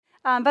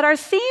But our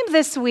theme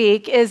this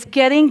week is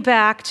getting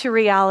back to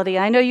reality.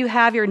 I know you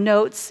have your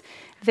notes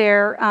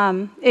there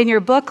in your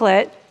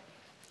booklet.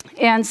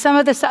 And some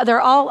of this,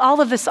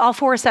 all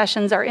 4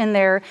 sessions are in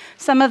there.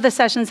 Some of the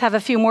sessions have a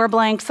few more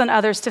blanks than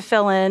others to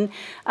fill in.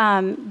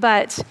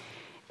 But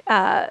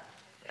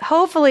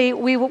hopefully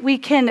we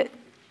can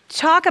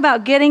talk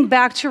about getting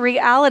back to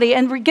reality.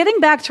 And getting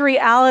back to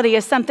reality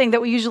is something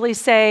that we usually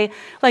say,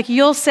 like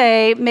you'll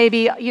say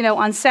maybe,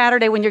 on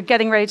Saturday when you're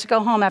getting ready to go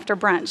home after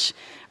brunch,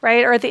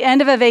 right? Or at the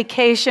end of a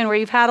vacation where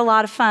you've had a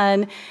lot of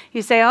fun,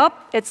 you say, oh,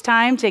 it's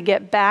time to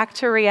get back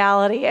to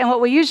reality. And what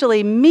we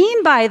usually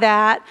mean by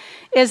that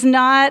is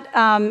not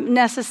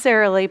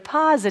necessarily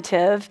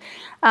positive.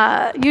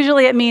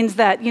 Usually it means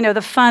that,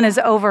 the fun is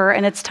over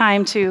and it's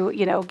time to,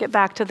 get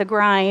back to the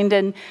grind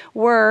and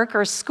work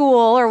or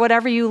school or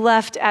whatever you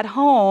left at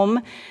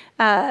home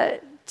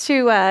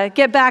to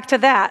get back to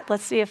that.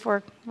 Let's see if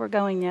we're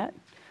going yet.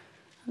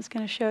 I was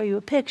going to show you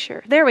a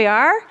picture. There we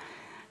are.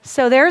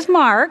 So there's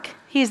Mark.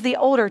 He's the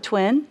older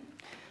twin,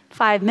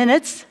 5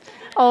 minutes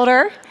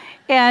older.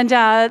 And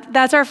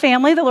that's our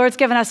family. The Lord's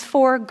given us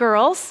 4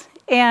 girls.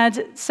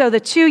 And so the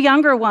 2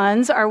 younger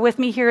ones are with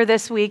me here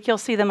this week. You'll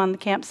see them on the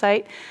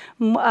campsite.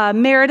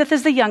 Meredith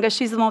is the youngest.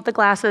 She's the one with the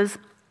glasses.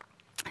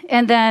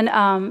 And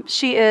then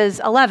she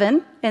is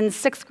 11 in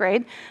 6th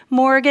grade.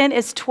 Morgan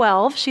is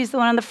 12. She's the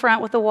one on the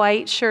front with the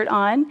white shirt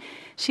on.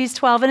 She's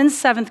 12 and in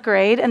 7th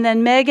grade. And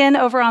then Megan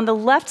over on the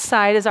left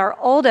side is our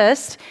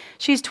oldest.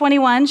 She's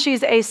 21.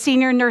 She's a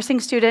senior nursing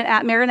student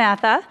at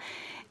Maranatha.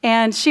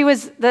 And she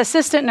was the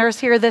assistant nurse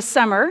here this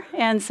summer.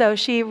 And so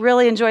she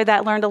really enjoyed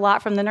that, learned a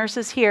lot from the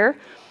nurses here.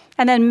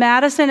 And then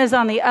Madison is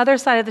on the other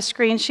side of the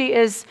screen. She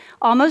is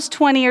almost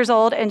 20 years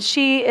old, and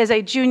she is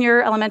a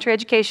junior elementary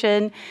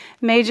education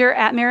major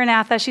at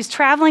Maranatha. She's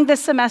traveling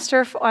this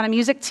semester on a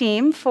music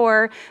team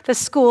for the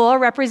school,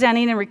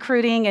 representing and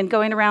recruiting and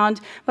going around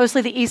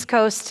mostly the East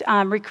Coast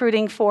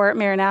recruiting for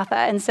Maranatha.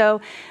 And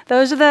so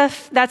that's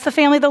the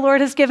family the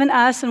Lord has given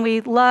us, and we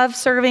love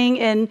serving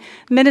in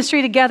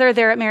ministry together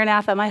there at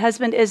Maranatha. My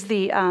husband is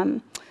the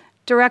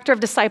director of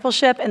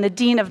discipleship and the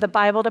dean of the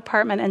Bible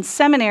department and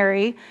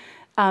seminary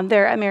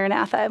there at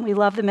Maranatha, and we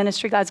love the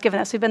ministry God's given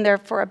us. We've been there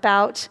for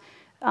about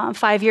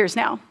 5 years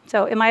now.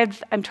 So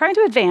I'm trying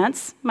to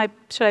advance.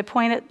 Should I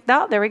point it?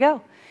 Oh, there we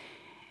go.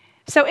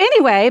 So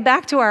anyway,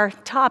 back to our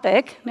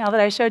topic, now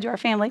that I showed you our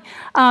family.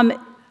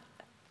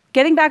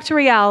 Getting back to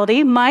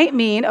reality might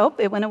mean,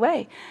 it went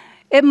away.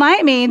 It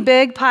might mean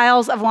big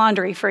piles of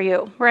laundry for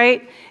you,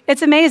 right?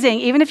 It's amazing,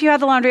 even if you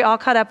had the laundry all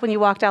cut up when you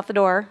walked out the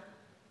door,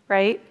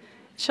 right?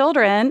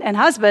 Children and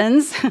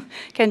husbands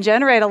can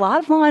generate a lot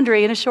of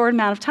laundry in a short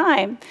amount of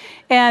time.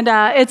 And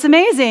it's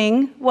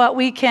amazing what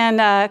we can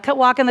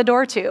walk in the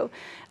door to.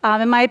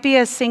 It might be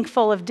a sink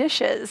full of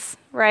dishes,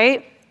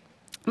 right?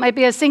 It might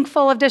be a sink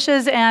full of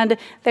dishes and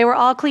they were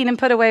all clean and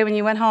put away when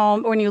you went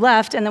home or when you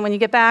left, and then when you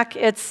get back,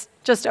 it's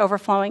just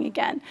overflowing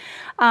again.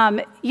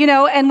 And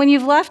when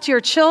you've left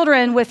your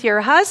children with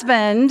your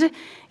husband,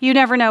 you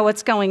never know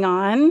what's going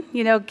on.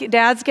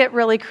 Dads get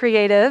really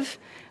creative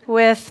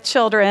with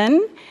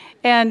children.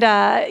 And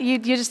you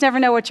just never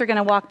know what you're going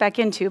to walk back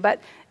into. But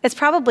it's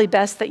probably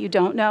best that you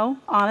don't know,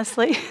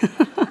 honestly.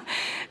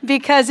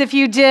 Because if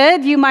you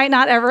did, you might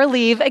not ever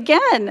leave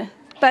again.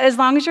 But as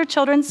long as your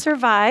children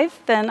survive,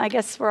 then I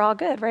guess we're all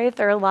good, right? If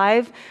they're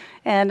alive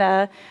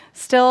and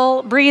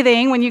still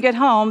breathing when you get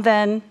home,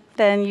 then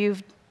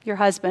your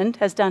husband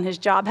has done his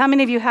job. How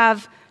many of you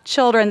have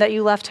children that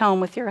you left home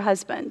with your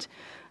husband?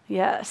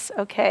 Yes,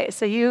 okay,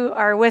 so you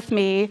are with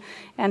me,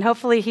 and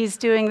hopefully he's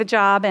doing the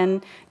job,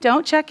 and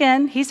don't check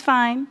in, he's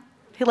fine.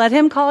 Let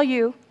him call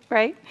you,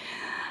 right?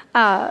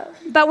 But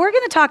we're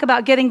going to talk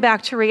about getting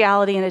back to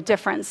reality in a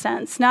different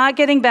sense, not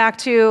getting back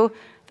to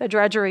the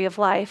drudgery of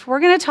life. We're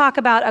going to talk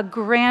about a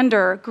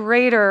grander,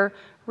 greater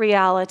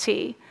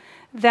reality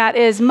that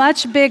is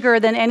much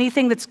bigger than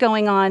anything that's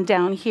going on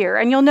down here.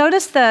 And you'll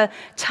notice the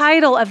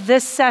title of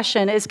this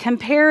session is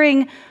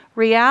Comparing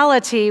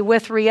Reality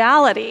with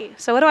Reality.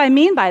 So what do I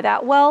mean by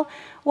that? Well,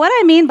 what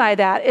I mean by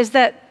that is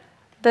that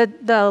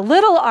the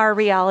little r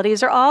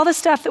realities are all the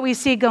stuff that we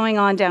see going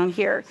on down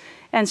here.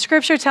 And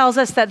Scripture tells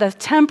us that the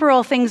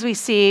temporal things we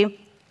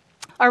see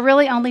are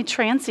really only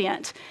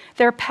transient.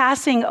 They're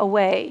passing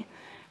away,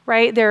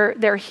 right?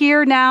 They're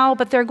here now,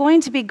 but they're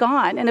going to be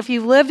gone. And if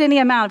you've lived any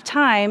amount of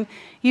time,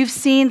 you've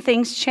seen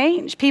things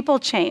change. People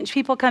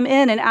come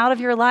in and out of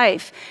your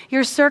life.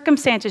 Your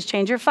circumstances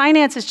change. Your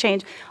finances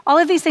change. All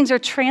of these things are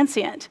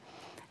transient.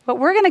 But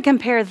we're going to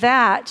compare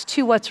that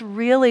to what's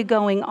really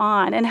going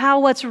on and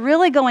how what's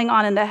really going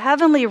on in the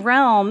heavenly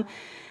realm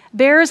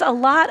bears a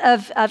lot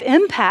of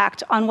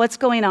impact on what's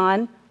going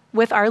on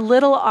with our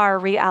little r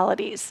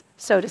realities,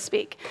 so to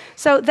speak.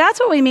 So that's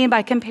what we mean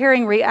by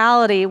comparing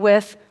reality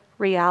with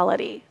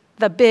reality.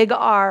 The big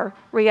R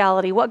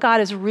reality, what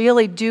God is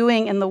really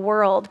doing in the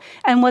world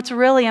and what's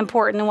really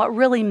important and what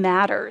really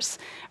matters,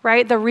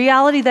 right? The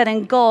reality that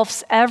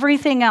engulfs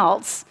everything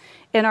else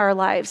in our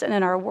lives and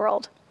in our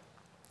world.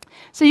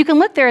 So you can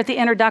look there at the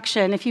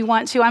introduction if you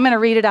want to. I'm going to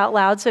read it out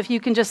loud, so if you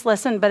can just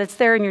listen, but it's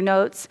there in your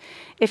notes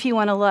if you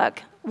want to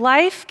look.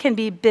 Life can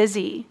be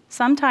busy,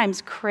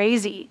 sometimes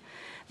crazy.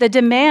 The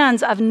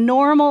demands of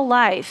normal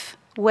life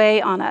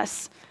weigh on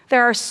us.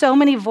 There are so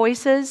many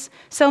voices,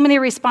 so many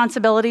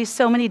responsibilities,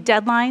 so many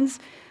deadlines.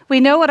 We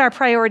know what our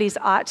priorities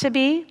ought to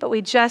be, but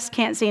we just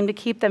can't seem to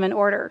keep them in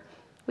order.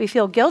 We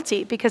feel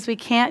guilty because we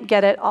can't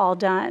get it all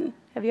done.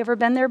 Have you ever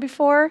been there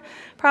before?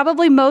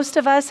 Probably most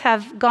of us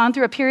have gone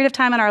through a period of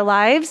time in our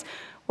lives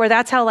where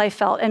that's how life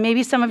felt. And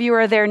maybe some of you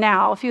are there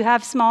now. If you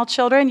have small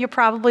children, you're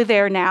probably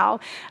there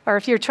now. Or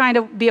if you're trying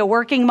to be a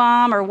working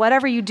mom or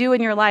whatever you do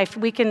in your life,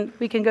 we can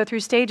go through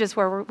stages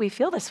where we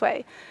feel this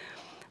way.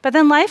 But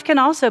then life can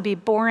also be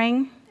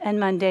boring and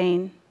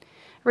mundane.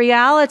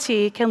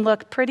 Reality can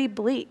look pretty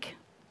bleak.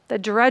 The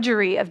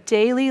drudgery of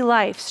daily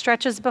life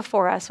stretches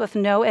before us with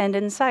no end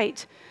in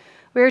sight.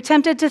 We are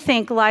tempted to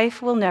think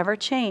life will never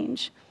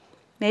change.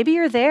 Maybe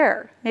you're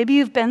there. Maybe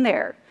you've been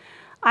there.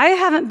 I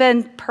haven't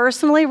been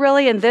personally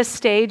really in this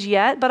stage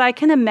yet, but I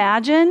can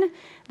imagine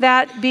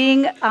that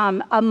being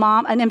a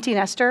mom, an empty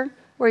nester,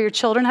 where your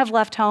children have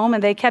left home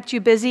and they kept you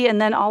busy and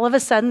then all of a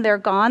sudden they're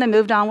gone and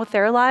moved on with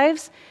their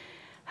lives,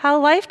 how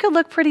life could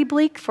look pretty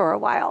bleak for a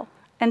while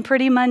and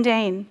pretty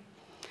mundane.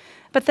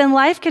 But then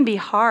life can be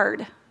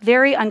hard,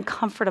 very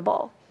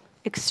uncomfortable,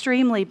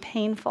 extremely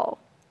painful.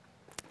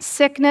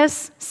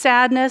 Sickness,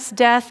 sadness,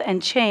 death,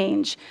 and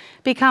change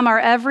become our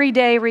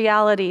everyday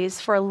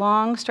realities for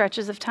long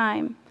stretches of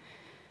time.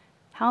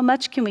 How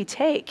much can we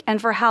take,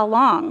 and for how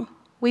long?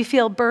 We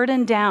feel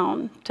burdened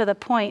down to the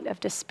point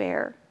of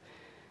despair.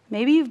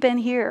 Maybe you've been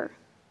here.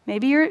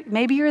 Maybe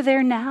you're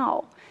there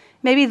now.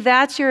 Maybe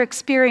that's your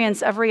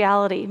experience of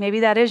reality. Maybe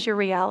that is your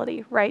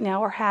reality right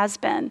now or has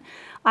been.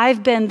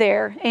 I've been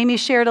there. Amy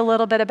shared a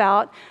little bit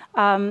about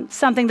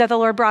something that the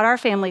Lord brought our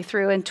family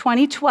through. In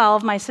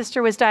 2012, my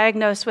sister was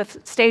diagnosed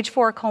with stage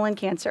 4 colon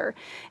cancer.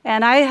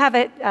 And I had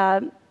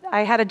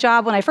a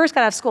job when I first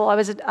got out of school. I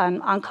was an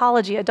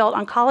adult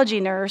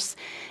oncology nurse,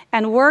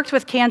 and worked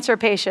with cancer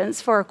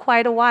patients for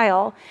quite a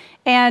while.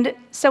 And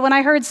so when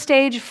I heard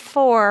stage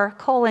 4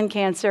 colon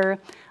cancer,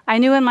 I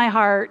knew in my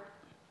heart,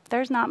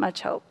 there's not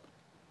much hope.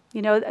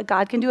 You know,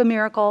 God can do a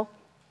miracle,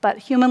 but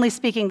humanly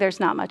speaking,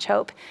 there's not much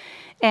hope.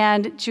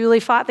 And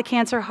Julie fought the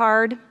cancer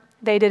hard.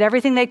 They did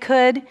everything they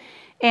could,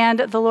 and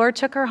the Lord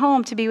took her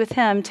home to be with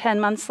him 10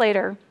 months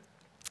later.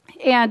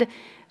 And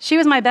she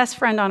was my best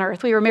friend on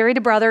earth. We were married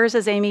to brothers,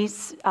 as Amy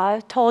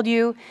told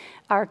you.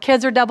 Our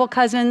kids are double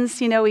cousins.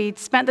 You know, we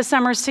spent the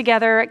summers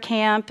together at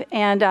camp,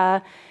 and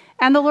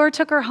the Lord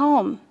took her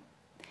home.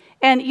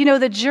 And, you know,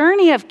 the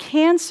journey of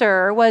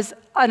cancer was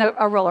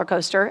a roller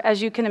coaster,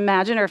 as you can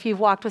imagine, or if you've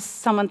walked with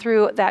someone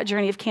through that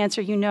journey of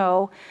cancer, you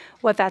know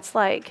what that's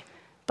like.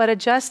 But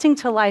adjusting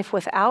to life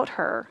without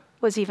her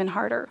was even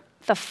harder.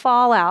 The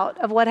fallout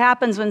of what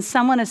happens when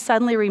someone is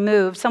suddenly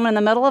removed, someone in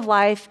the middle of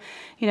life,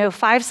 you know,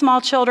 5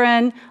 small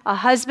children, a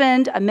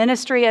husband, a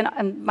ministry,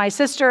 and my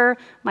sister,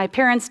 my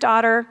parents'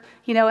 daughter,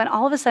 you know, and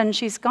all of a sudden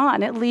she's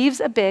gone. It leaves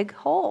a big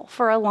hole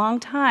for a long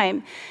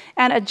time.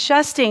 And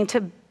adjusting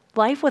to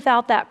life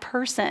without that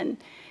person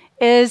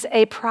is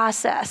a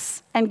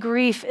process, and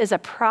grief is a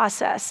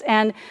process.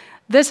 And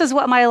this is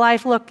what my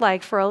life looked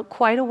like for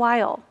quite a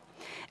while.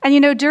 And you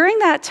know, during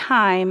that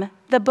time,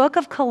 the book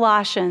of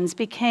Colossians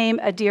became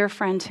a dear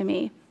friend to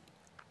me.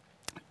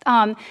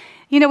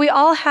 You know, we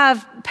all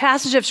have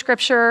passage of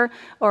scripture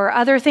or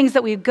other things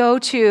that we go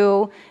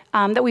to,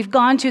 that we've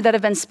gone to that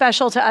have been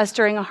special to us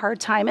during a hard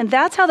time. And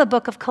that's how the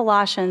book of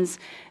Colossians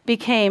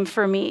became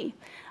for me.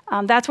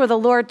 That's where the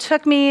Lord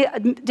took me.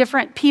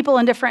 Different people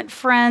and different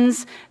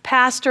friends,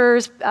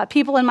 pastors,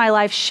 people in my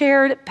life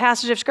shared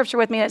passage of scripture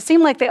with me. And it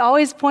seemed like they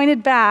always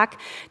pointed back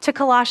to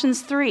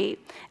Colossians 3.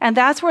 And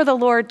that's where the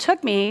Lord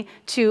took me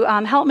to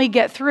help me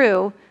get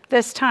through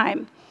this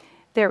time.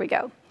 There we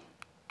go.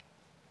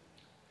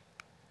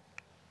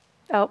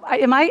 Oh,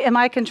 am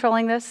I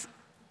controlling this?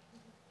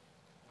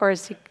 Or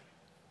is he?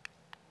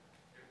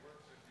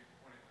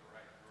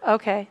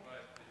 Okay.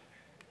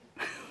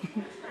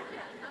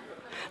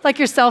 Like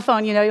your cell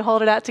phone, you know, you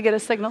hold it out to get a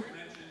signal.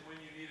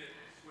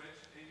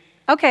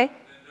 Okay.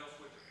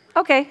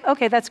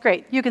 Okay, that's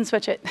great. You can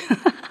switch it.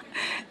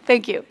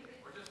 Thank you.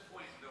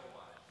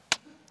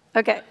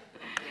 Okay.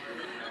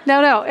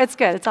 No, it's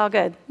good. It's all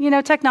good. You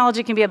know,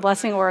 technology can be a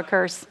blessing or a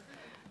curse.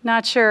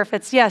 Not sure if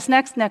it's, yes,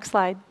 next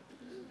slide.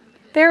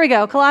 There we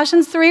go.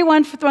 Colossians 3,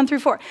 1 through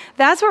 4.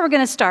 That's where we're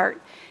going to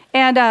start.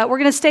 And we're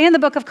going to stay in the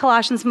book of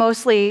Colossians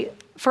mostly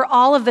for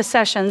all of the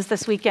sessions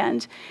this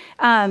weekend.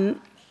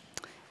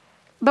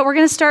 But we're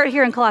going to start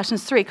here in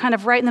Colossians 3, kind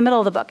of right in the middle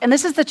of the book. And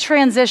this is the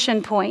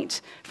transition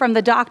point from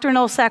the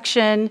doctrinal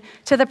section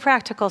to the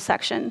practical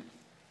section.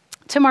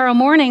 Tomorrow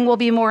morning will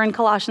be more in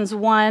Colossians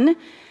 1,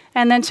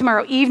 and then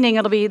tomorrow evening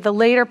it'll be the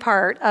later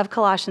part of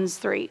Colossians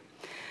 3.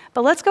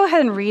 But let's go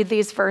ahead and read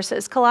these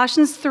verses.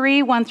 Colossians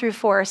 3, 1 through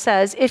 4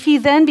 says, "If ye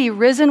then be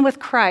risen with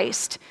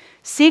Christ,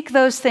 seek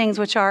those things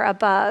which are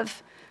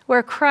above,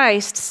 where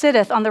Christ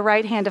sitteth on the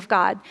right hand of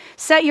God.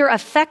 Set your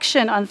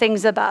affection on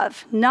things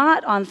above,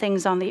 not on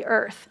things on the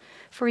earth.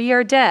 for ye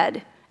are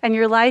dead, and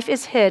your life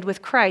is hid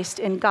with Christ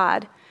in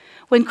God.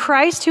 When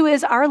Christ, who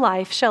is our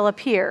life, shall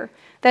appear,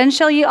 then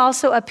shall ye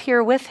also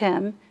appear with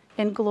him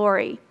in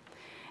glory.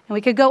 And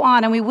we could go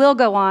on, and we will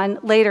go on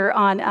later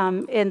on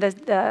in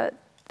the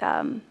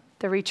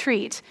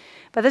retreat.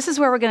 But this is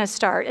where we're going to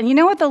start. And you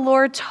know what the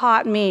Lord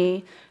taught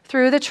me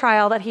through the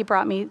trial that he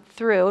brought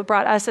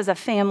us as a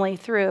family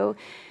through,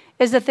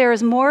 is that there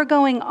is more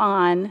going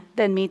on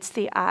than meets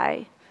the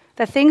eye.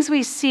 The things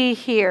we see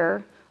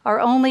here are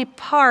only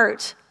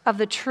part of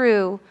the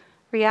true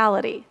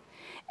reality.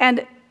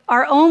 And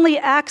our only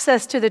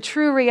access to the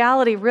true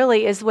reality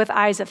really is with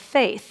eyes of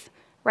faith,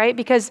 right?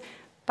 Because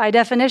by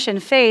definition,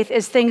 faith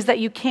is things that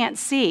you can't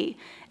see.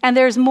 And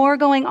there's more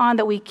going on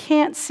that we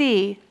can't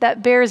see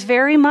that bears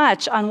very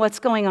much on what's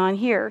going on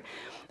here.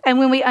 And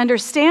when we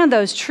understand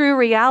those true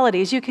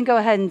realities, you can go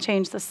ahead and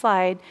change the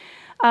slide.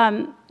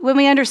 When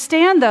we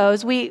understand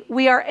those,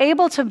 we are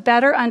able to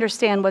better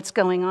understand what's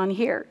going on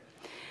here.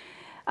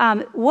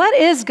 What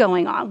is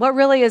going on? What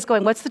really is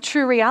going on? What's the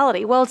true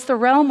reality? Well, it's the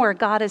realm where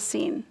God is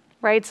seen,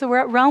 right? It's the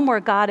realm where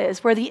God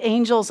is, where the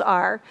angels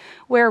are,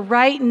 where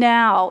right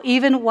now,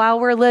 even while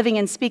we're living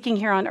and speaking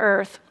here on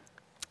earth,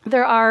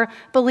 there are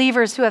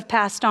believers who have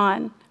passed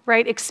on,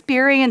 right?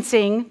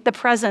 Experiencing the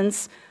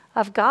presence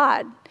of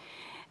God.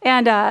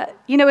 And,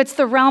 it's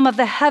the realm of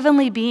the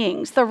heavenly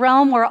beings, the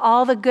realm where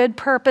all the good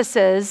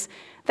purposes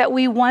that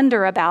we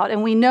wonder about,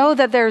 and we know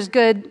that there's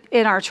good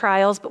in our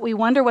trials, but we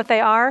wonder what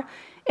they are.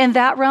 In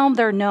that realm,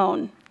 they're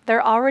known.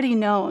 They're already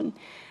known,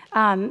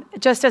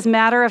 just as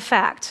matter of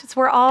fact. It's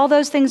where all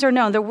those things are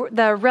known,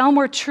 the realm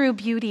where true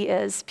beauty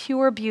is,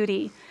 pure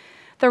beauty,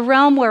 the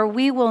realm where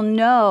we will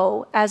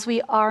know as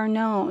we are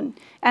known.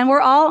 And we're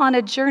all on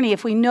a journey.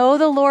 If we know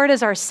the Lord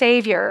as our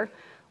Savior,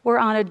 we're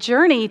on a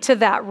journey to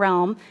that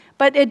realm.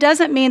 But it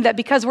doesn't mean that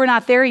because we're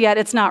not there yet,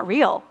 it's not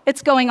real.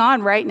 It's going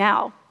on right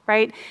now,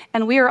 right?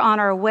 And we are on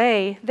our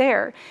way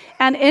there.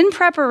 And in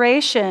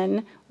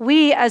preparation,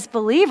 we as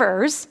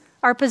believers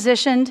are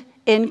positioned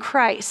in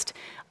Christ.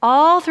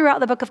 All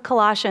throughout the book of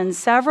Colossians,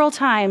 several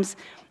times,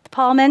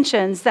 Paul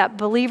mentions that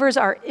believers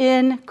are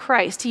in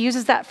Christ. He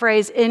uses that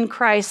phrase, in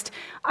Christ.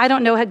 I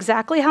don't know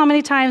exactly how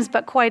many times,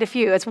 but quite a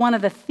few. It's one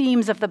of the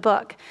themes of the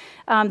book,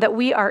 that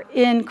we are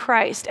in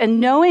Christ. And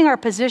knowing our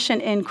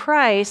position in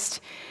Christ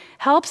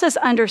helps us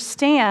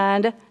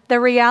understand the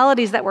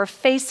realities that we're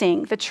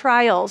facing, the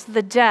trials,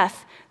 the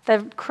death,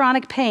 the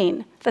chronic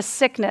pain, the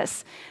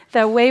sickness,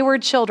 the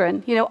wayward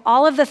children,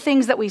 all of the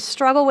things that we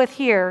struggle with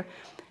here.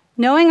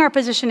 Knowing our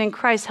position in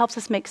Christ helps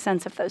us make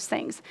sense of those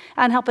things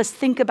and help us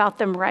think about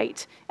them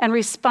right and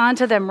respond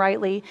to them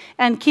rightly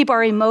and keep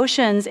our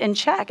emotions in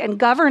check and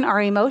govern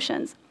our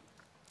emotions.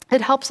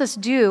 It helps us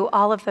do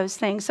all of those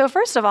things. So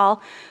first of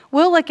all,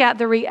 we'll look at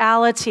the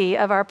reality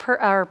of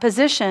our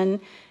position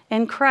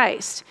in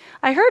Christ.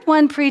 I heard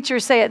one preacher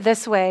say it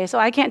this way, so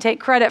I can't take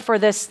credit for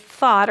this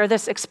thought or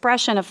this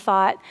expression of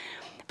thought,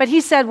 but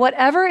he said,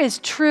 whatever is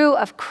true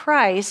of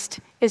Christ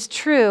is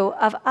true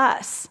of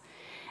us.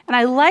 And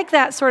I like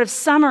that sort of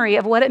summary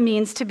of what it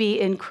means to be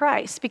in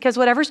Christ, because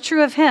whatever's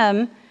true of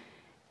him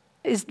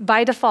is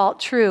by default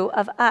true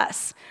of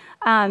us.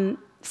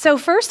 So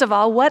first of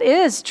all, what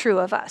is true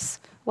of us?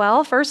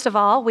 Well, first of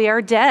all, we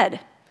are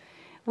dead.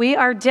 We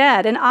are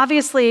dead, and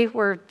obviously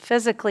we're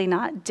physically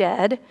not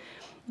dead,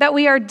 but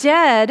we are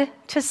dead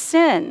to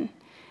sin.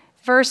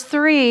 Verse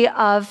 3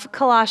 of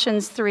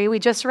Colossians 3, we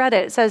just read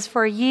it. It says,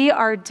 for ye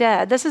are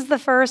dead. This is the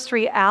first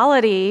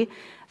reality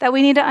that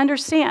we need to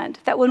understand,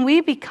 that when we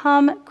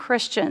become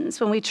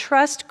Christians, when we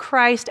trust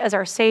Christ as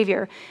our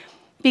Savior,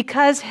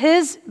 because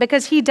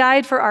he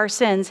died for our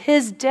sins,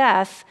 his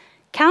death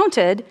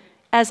counted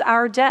as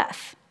our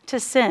death to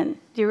sin.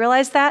 Do you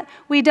realize that?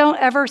 We don't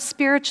ever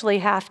spiritually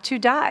have to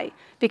die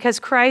because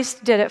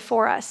Christ did it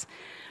for us.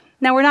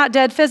 Now, we're not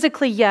dead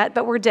physically yet,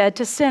 but we're dead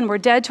to sin. We're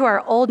dead to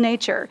our old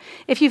nature.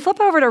 If you flip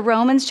over to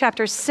Romans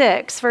chapter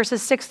 6,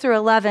 verses 6 through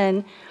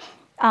 11,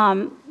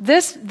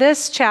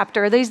 this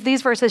chapter,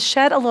 these verses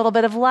shed a little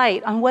bit of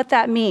light on what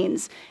that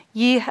means.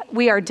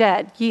 We are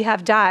dead. Ye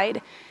have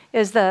died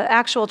is the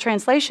actual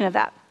translation of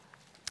that.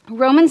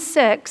 Romans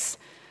 6,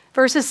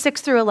 verses 6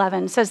 through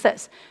 11 says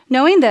this,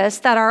 knowing this,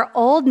 that our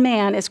old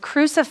man is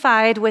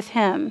crucified with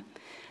him,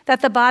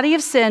 that the body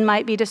of sin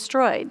might be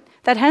destroyed,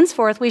 that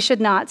henceforth we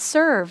should not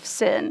serve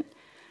sin.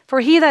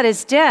 For he that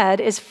is dead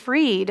is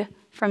freed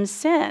from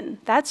sin.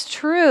 That's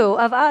true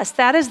of us.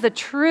 That is the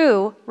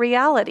true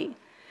reality.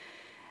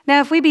 Now,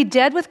 if we be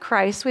dead with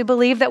Christ, we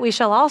believe that we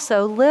shall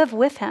also live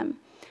with him,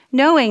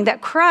 knowing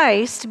that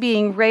Christ,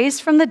 being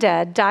raised from the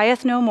dead,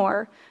 dieth no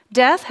more.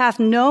 Death hath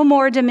no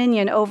more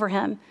dominion over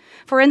him.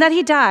 For in that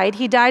he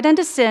died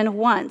unto sin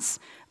once,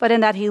 but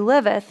in that he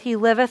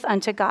liveth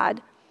unto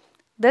God.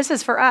 This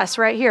is for us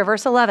right here,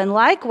 verse 11.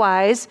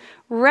 Likewise,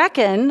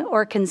 reckon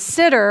or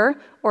consider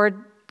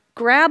or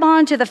grab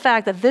onto the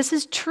fact that this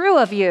is true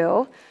of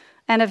you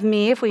and of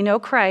me if we know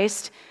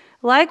Christ.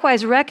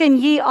 Likewise, reckon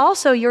ye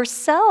also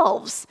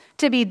yourselves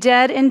to be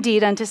dead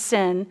indeed unto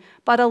sin,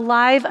 but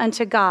alive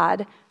unto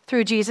God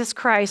through Jesus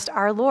Christ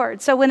our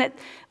Lord. So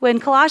when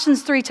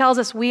Colossians 3 tells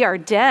us we are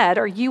dead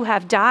or you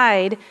have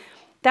died,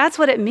 that's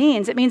what it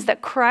means. It means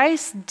that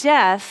Christ's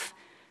death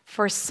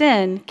for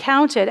sin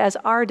counted as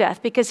our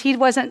death because he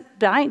wasn't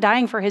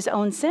dying for his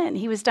own sin.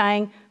 He was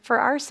dying for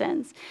our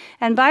sins.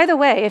 And by the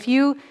way, if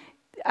you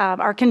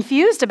are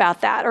confused about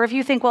that, or if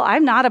you think, well,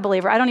 I'm not a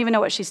believer, I don't even know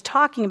what she's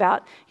talking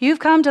about, you've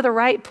come to the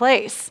right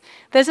place.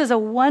 This is a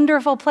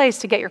wonderful place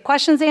to get your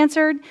questions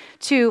answered,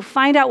 to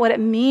find out what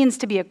it means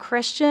to be a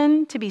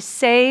Christian, to be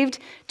saved,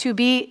 to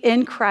be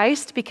in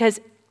Christ, because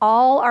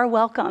all are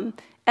welcome.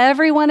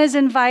 Everyone is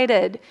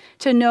invited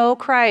to know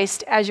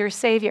Christ as your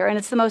Savior, and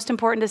it's the most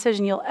important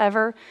decision you'll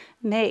ever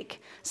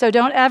make. So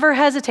don't ever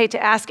hesitate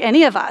to ask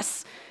any of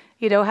us,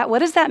 what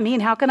does that mean?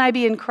 How can I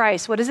be in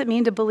Christ? What does it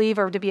mean to believe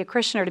or to be a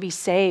Christian or to be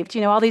saved?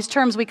 All these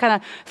terms we kind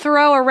of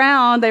throw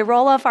around, they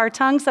roll off our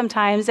tongue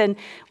sometimes, and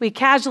we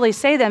casually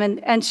say them.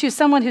 And to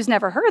someone who's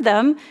never heard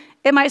them,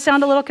 it might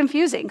sound a little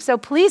confusing. So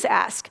please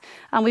ask.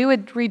 We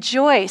would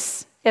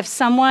rejoice if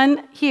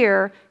someone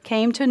here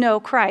came to know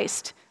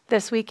Christ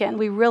this weekend.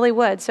 We really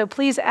would. So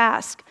please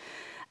ask.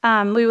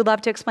 We would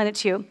love to explain it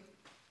to you.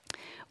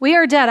 We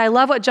are dead. I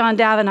love what John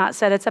Davenant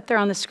said. It's up there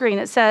on the screen.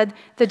 It said,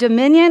 the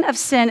dominion of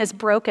sin is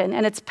broken,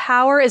 and its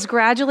power is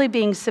gradually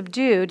being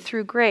subdued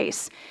through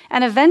grace.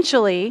 And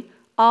eventually,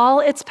 all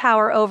its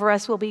power over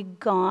us will be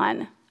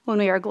gone when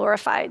we are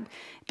glorified.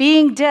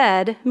 Being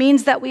dead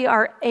means that we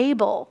are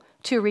able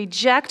to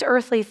reject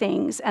earthly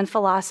things and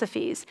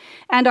philosophies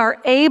and are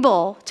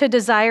able to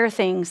desire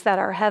things that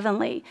are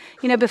heavenly.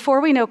 Before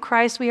we know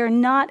Christ, we are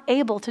not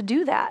able to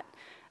do that.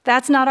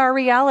 That's not our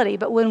reality.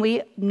 But when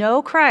we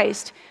know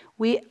Christ,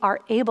 we are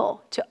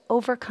able to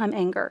overcome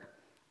anger.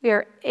 We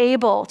are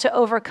able to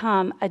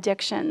overcome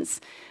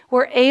addictions.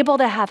 We're able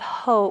to have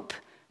hope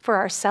for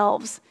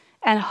ourselves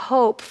and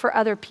hope for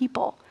other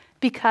people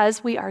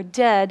because we are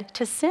dead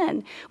to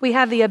sin. We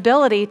have the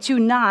ability to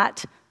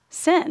not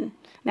sin.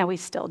 Now, we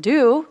still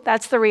do.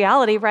 That's the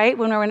reality, right?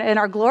 When we're in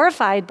our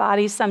glorified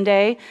bodies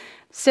someday,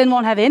 sin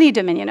won't have any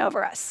dominion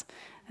over us.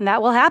 And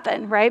that will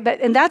happen, right?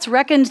 And that's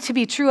reckoned to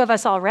be true of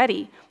us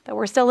already, that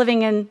we're still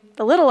living in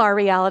the little r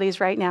realities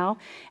right now.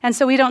 And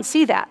so we don't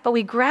see that, but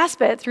we grasp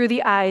it through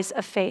the eyes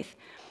of faith.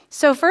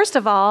 So first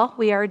of all,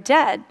 we are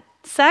dead.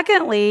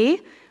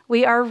 Secondly,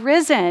 we are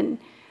risen.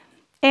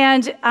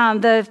 And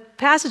the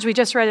passage we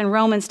just read in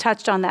Romans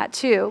touched on that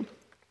too.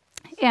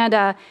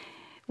 And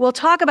we'll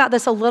talk about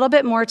this a little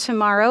bit more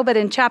tomorrow, but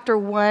in chapter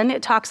 1,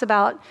 it talks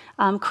about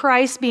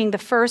Christ being the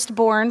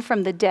firstborn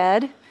from the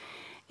dead.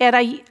 And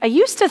I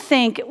used to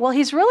think, well,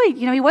 he's really,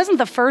 he wasn't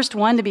the first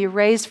one to be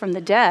raised from the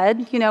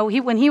dead.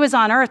 When he was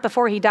on earth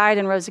before he died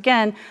and rose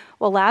again,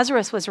 well,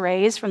 Lazarus was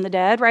raised from the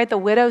dead, right? The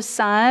widow's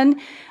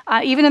son.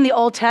 Even in the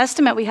Old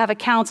Testament, we have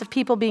accounts of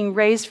people being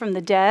raised from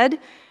the dead,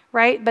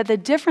 right? But the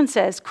difference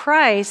is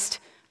Christ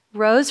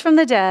rose from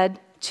the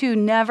dead to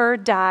never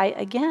die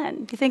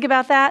again. If you think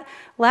about that,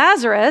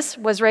 Lazarus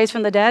was raised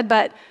from the dead,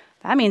 but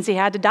that means he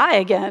had to die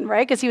again,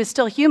 right? Because he was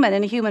still human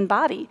in a human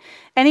body.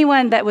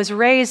 Anyone that was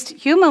raised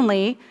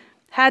humanly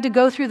had to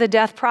go through the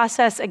death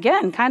process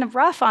again, kind of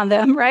rough on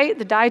them, right?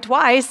 To die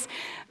twice.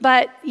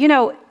 But,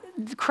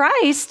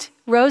 Christ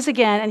rose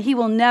again, and he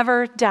will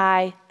never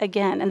die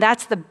again. And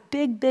that's the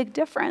big, big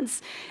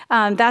difference.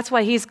 That's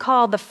why he's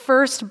called the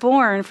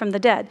firstborn from the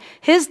dead.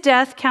 His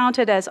death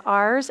counted as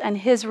ours, and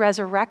his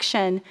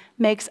resurrection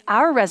makes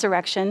our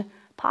resurrection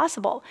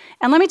possible.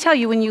 And let me tell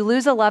you, when you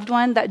lose a loved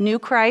one that knew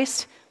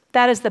Christ,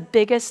 that is the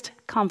biggest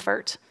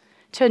comfort,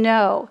 to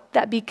know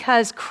that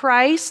because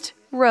Christ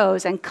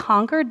rose and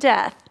conquered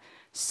death,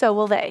 so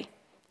will they.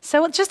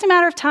 So it's just a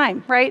matter of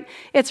time, right?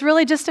 It's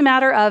really just a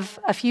matter of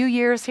a few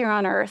years here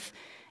on earth,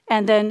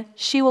 and then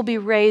she will be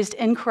raised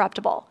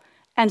incorruptible,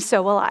 and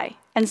so will I.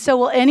 And so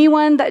will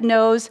anyone that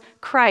knows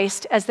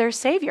Christ as their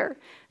Savior.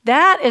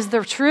 That is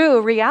the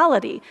true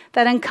reality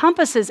that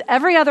encompasses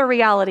every other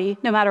reality,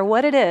 no matter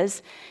what it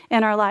is,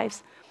 in our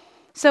lives.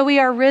 So we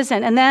are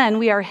risen, and then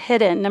we are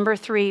hidden. Number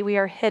 3, we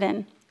are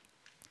hidden.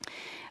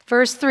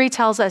 Verse 3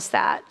 tells us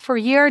that. For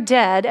ye are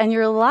dead, and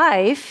your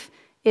life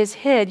is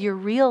hid, your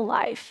real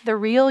life, the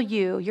real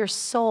you, your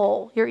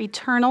soul, your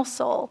eternal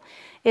soul,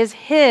 is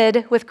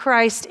hid with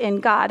Christ in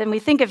God. And we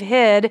think of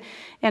hid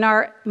in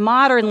our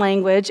modern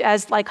language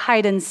as like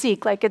hide and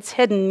seek, like it's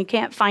hidden, you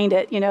can't find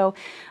it,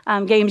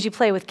 games you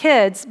play with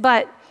kids.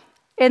 But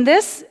in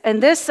this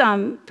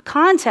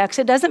context,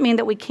 it doesn't mean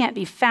that we can't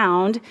be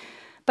found,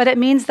 but it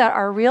means that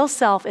our real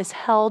self is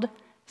held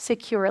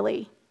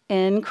securely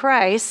in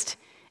Christ,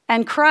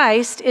 and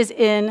Christ is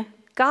in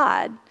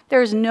God.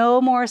 There's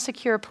no more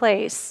secure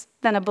place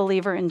than a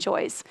believer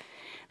enjoys.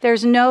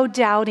 There's no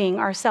doubting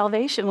our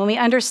salvation when we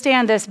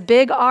understand this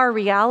big R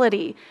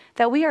reality,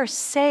 that we are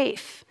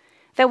safe,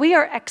 that we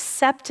are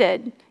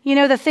accepted.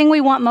 The thing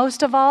we want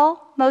most of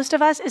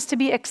us, is to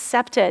be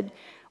accepted.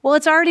 Well,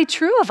 it's already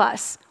true of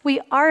us. We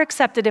are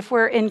accepted if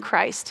we're in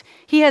Christ.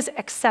 He has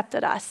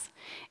accepted us.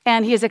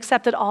 And he has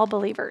accepted all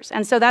believers.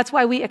 And so that's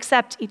why we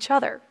accept each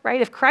other, right?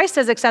 If Christ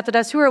has accepted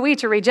us, who are we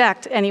to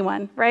reject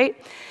anyone, right?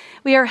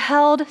 We are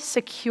held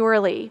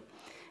securely.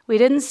 We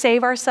didn't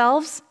save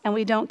ourselves, and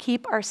we don't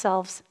keep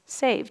ourselves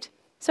saved.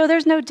 So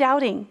there's no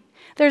doubting.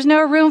 There's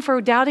no room for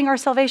doubting our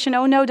salvation.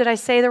 Oh no, did I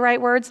say the right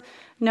words?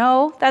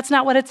 No, that's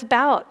not what it's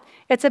about.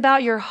 It's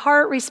about your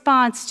heart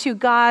response to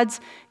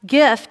God's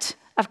gift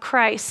of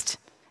Christ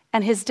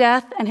and his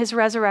death and his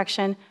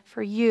resurrection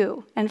for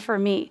you and for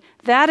me.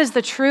 That is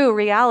the true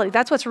reality.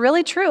 That's what's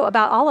really true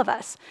about all of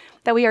us,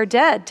 that we are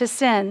dead to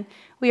sin.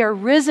 We are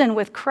risen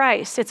with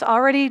Christ. It's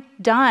already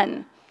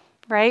done,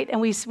 right? And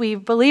we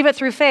believe it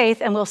through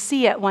faith, and we'll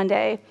see it one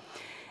day.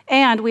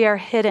 And we are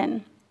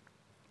hidden.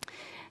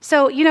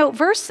 So,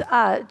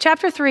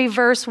 chapter 3,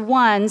 verse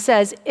 1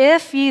 says,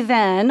 if ye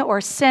then,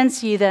 or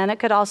since ye then, it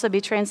could also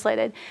be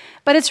translated.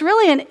 But it's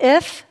really an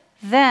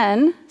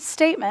if-then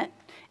statement.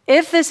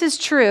 If this is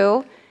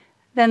true,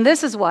 then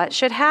this is what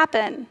should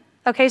happen.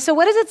 Okay, so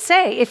what does it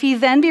say? If ye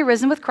then be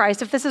risen with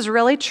Christ, if this is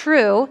really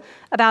true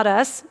about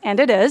us, and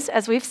it is,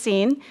 as we've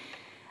seen,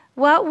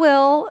 what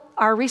will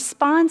our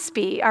response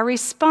be? Our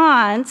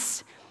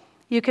response,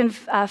 you can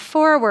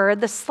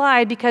forward the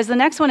slide, because the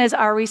next one is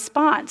our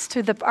response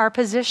to our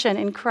position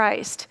in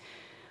Christ.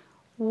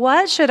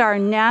 What should our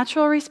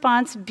natural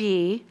response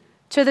be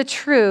to the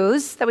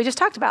truths that we just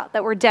talked about?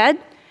 That we're dead,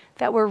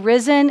 that we're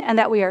risen, and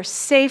that we are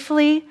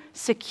safely,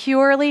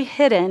 securely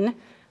hidden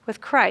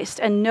with Christ,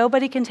 and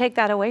nobody can take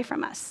that away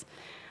from us.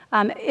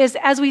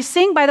 As we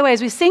sing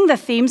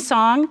the theme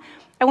song,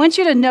 I want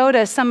you to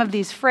notice some of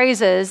these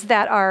phrases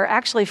that are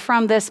actually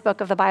from this book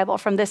of the Bible,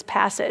 from this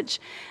passage.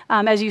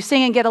 As you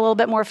sing and get a little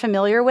bit more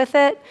familiar with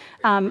it,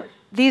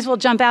 these will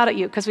jump out at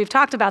you because we've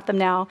talked about them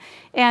now.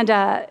 And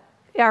our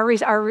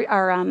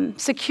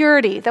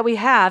security that we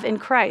have in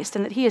Christ,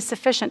 and that he is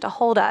sufficient to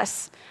hold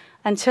us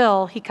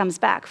until he comes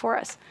back for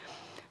us.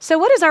 So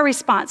what is our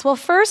response? Well,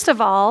 first of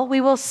all,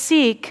 we will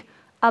seek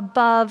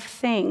above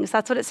things.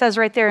 That's what it says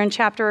right there in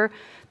chapter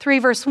 3,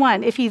 verse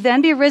 1. If ye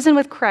then be risen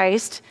with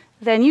Christ,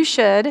 then you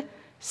should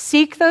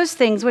seek those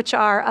things which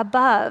are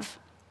above.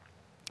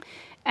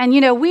 And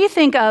we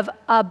think of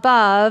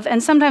above,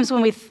 and sometimes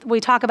when we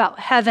talk about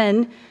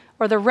heaven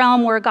or the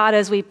realm where God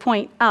is, we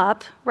point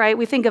up, right?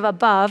 We think of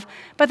above.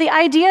 But the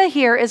idea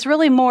here is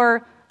really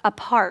more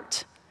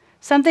apart.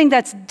 Something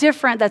that's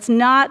different, that's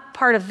not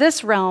part of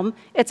this realm.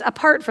 It's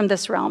apart from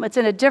this realm. It's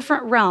in a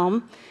different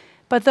realm.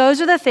 But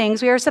those are the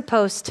things we are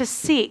supposed to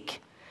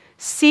seek.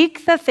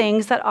 Seek the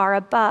things that are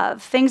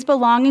above, things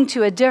belonging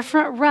to a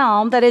different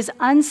realm that is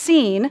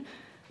unseen,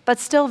 but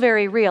still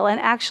very real,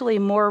 and actually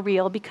more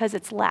real because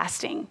it's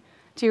lasting.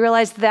 Do you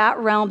realize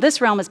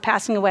this realm is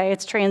passing away,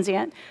 it's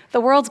transient.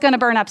 The world's gonna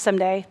burn up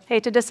someday.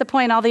 Hate to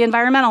disappoint all the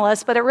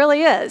environmentalists, but it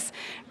really is,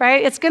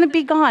 right? It's gonna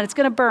be gone, it's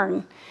gonna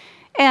burn.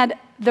 And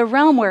the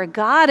realm where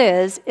God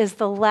is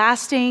the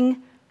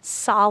lasting,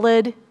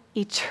 solid,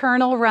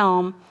 eternal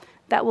realm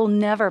that will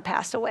never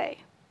pass away.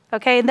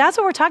 Okay, and that's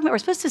what we're talking about. We're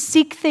supposed to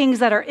seek things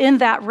that are in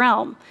that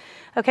realm.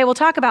 Okay, we'll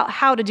talk about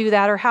how to do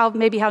that, or how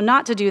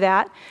not to do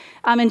that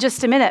in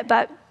just a minute.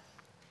 But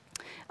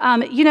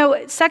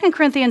 2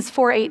 Corinthians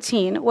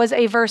 4:18 was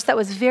a verse that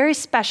was very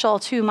special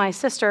to my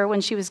sister when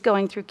she was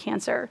going through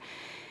cancer.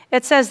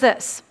 It says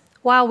this: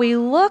 while we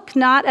look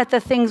not at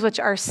the things which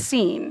are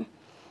seen.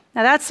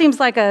 Now that seems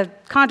like a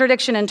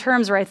contradiction in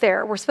terms right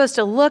there. We're supposed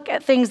to look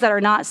at things that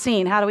are not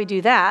seen. How do we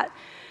do that?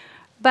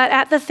 But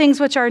at the things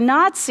which are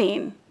not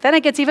seen, then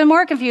it gets even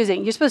more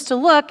confusing. You're supposed to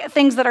look at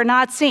things that are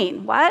not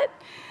seen. What?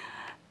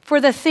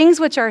 For the things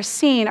which are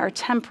seen are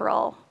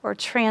temporal or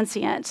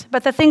transient,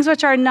 but the things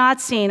which are not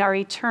seen are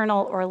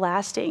eternal or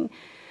lasting.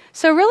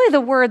 So really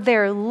the word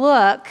there,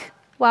 look,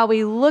 while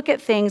we look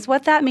at things,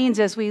 what that means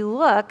is we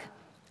look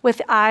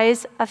with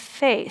eyes of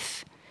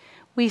faith.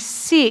 We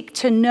seek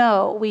to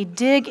know, we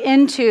dig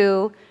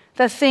into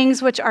the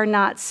things which are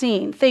not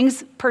seen,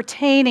 things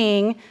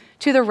pertaining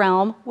to the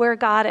realm where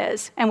God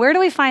is. And where do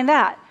we find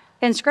that?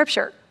 In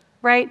Scripture,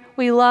 right?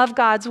 We love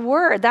God's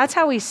word. That's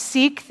how we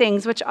seek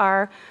things which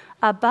are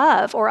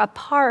above or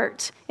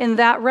apart in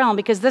that realm,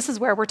 because this is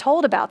where we're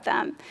told about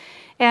them.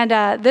 And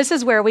this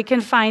is where we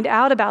can find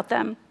out about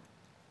them.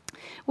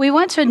 We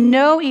want to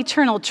know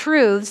eternal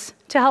truths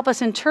to help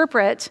us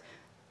interpret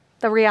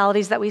the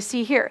realities that we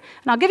see here.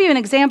 And I'll give you an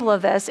example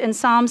of this in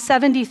Psalm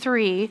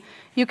 73.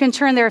 You can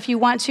turn there if you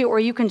want to, or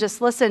you can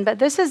just listen. But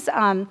this is...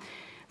 the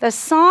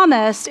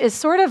psalmist is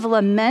sort of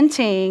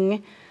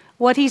lamenting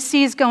what he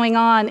sees going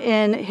on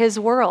in his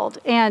world.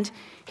 And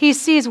he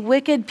sees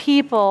wicked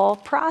people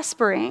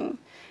prospering,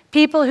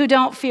 people who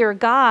don't fear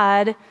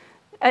God,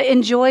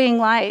 enjoying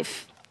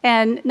life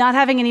and not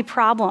having any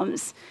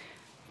problems.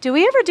 Do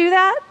we ever do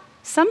that?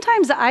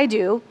 Sometimes I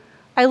do.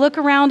 I look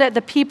around at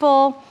the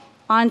people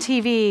on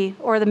TV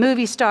or the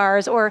movie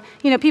stars, or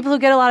people who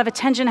get a lot of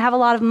attention, have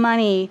a lot of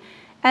money,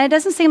 and it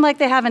doesn't seem like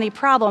they have any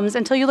problems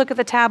until you look at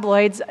the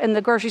tabloids in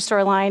the grocery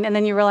store line, and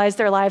then you realize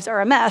their lives are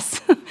a mess.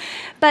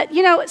 But,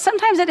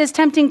 sometimes it is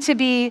tempting to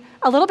be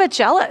a little bit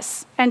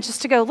jealous and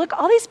just to go, look,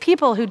 all these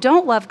people who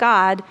don't love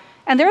God,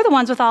 and they're the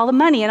ones with all the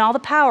money and all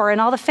the power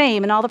and all the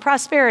fame and all the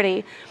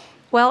prosperity.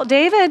 Well,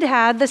 David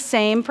had the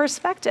same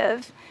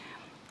perspective.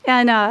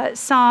 In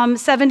Psalm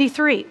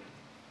 73,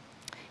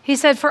 He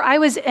said, for I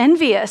was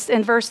envious,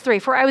 in verse 3,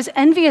 for I was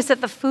envious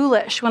at the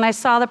foolish when I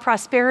saw the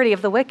prosperity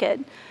of the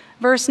wicked.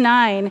 Verse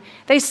 9,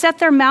 they set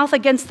their mouth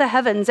against the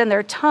heavens, and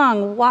their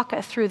tongue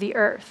walketh through the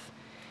earth.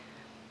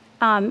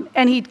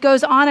 And he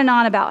goes on and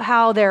on about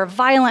how they're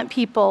violent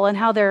people and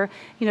how they're,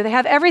 they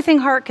have everything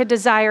heart could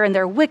desire, and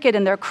they're wicked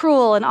and they're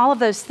cruel and all of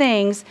those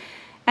things.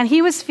 And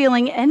he was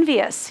feeling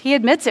envious. He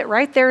admits it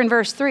right there in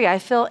verse 3. I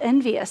feel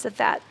envious at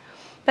that.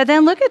 But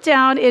then look it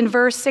down in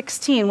verse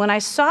 16. When I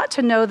sought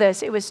to know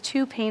this, it was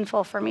too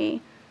painful for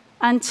me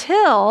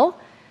until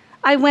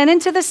I went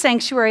into the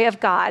sanctuary of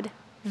God.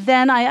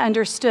 Then I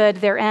understood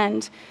their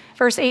end.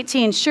 Verse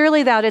 18,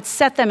 surely thou didst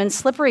set them in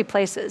slippery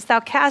places.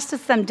 Thou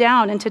castest them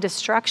down into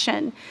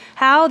destruction.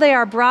 How they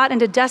are brought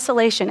into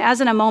desolation,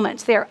 as in a moment.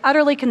 They are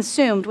utterly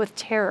consumed with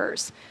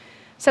terrors.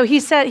 So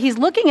he said he's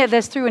looking at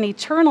this through an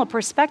eternal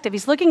perspective.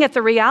 He's looking at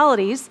the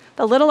realities,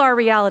 the little r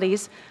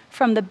realities,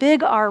 from the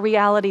big R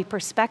reality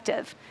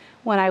perspective.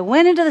 When I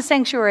went into the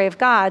sanctuary of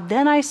God,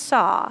 then I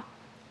saw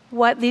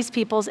what these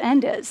people's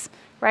end is,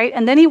 right?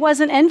 And then he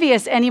wasn't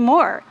envious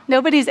anymore.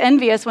 Nobody's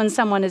envious when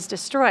someone is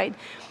destroyed.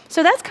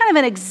 So that's kind of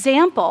an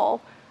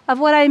example of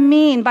what I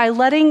mean by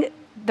letting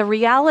the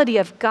reality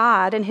of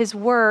God and his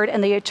word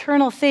and the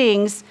eternal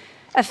things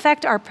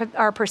affect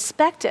our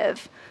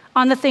perspective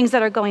on the things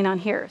that are going on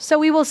here. So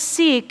we will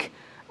seek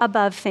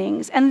above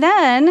things, and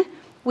then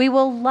we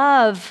will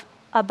love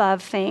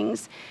above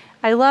things.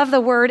 I love the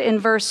word in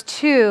verse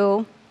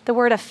 2, the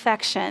word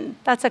affection.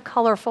 That's a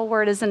colorful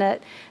word, isn't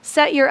it?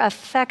 Set your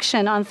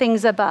affection on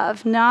things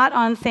above, not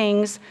on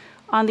things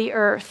on the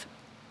earth.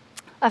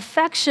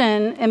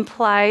 Affection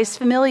implies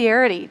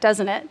familiarity,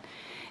 doesn't it?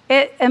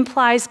 It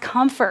implies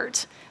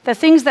comfort. The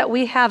things that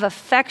we have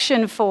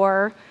affection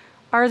for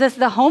are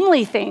the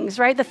homely things,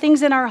 right? The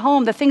things in our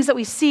home, the things that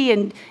we see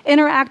and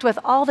interact with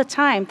all the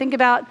time. Think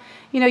about,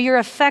 your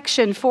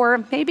affection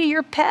for maybe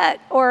your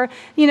pet or,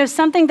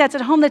 something that's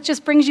at home that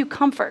just brings you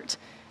comfort,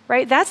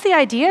 right? That's the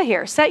idea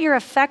here. Set your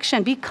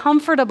affection, be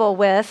comfortable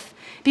with,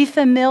 be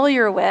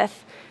familiar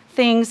with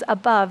things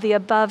above, the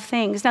above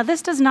things. Now,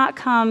 this does not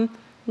come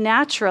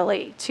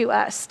naturally to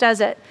us,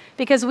 does it?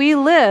 Because we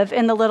live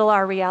in the little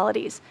r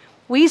realities.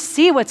 We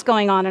see what's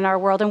going on in our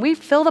world, and we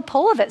feel the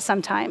pull of it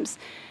sometimes,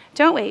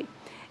 don't we?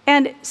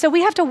 And so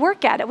we have to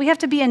work at it. We have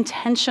to be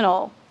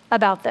intentional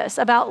about this,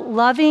 about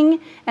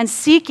loving and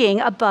seeking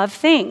above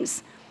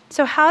things.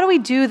 So how do we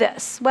do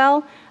this?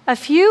 Well, a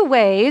few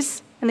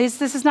ways, and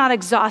this is not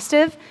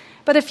exhaustive,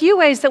 but a few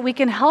ways that we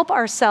can help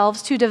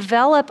ourselves to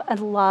develop a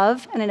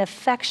love and an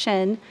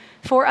affection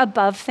for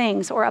above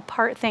things or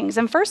apart things.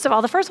 And first of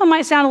all, the first one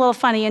might sound a little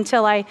funny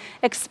until I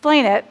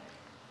explain it.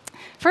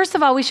 First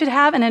of all, we should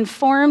have an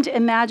informed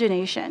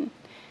imagination.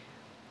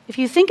 If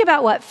you think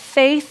about what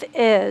faith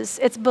is,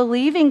 it's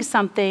believing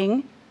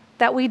something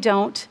that we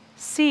don't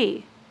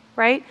see,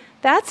 right?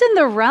 That's in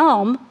the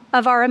realm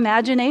of our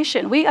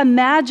imagination. We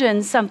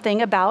imagine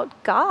something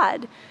about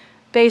God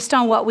based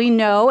on what we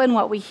know and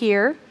what we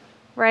hear,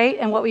 right?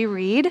 And what we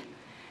read.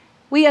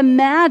 We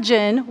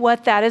imagine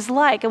what that is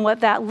like and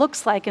what that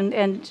looks like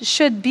and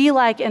should be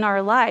like in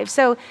our lives.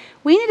 So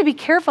we need to be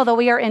careful that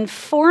we are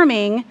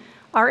informing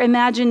our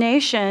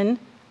imagination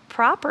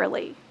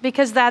properly,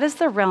 because that is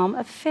the realm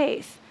of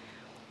faith.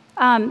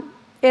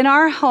 In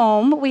our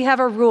home, we have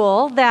a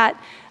rule that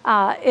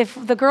if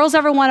the girls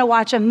ever want to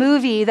watch a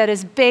movie that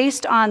is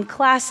based on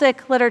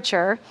classic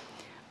literature,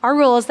 our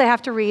rule is they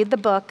have to read the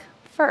book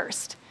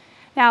first.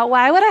 Now,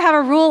 why would I have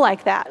a rule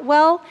like that?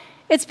 Well,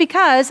 it's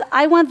because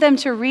I want them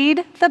to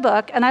read the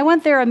book, and I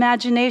want their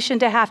imagination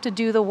to have to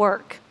do the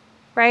work,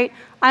 right?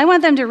 I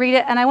want them to read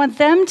it, and I want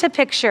them to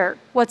picture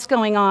what's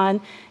going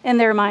on in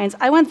their minds.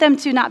 I want them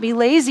to not be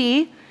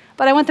lazy,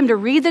 but I want them to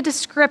read the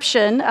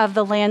description of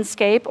the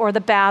landscape or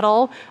the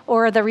battle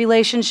or the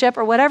relationship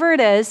or whatever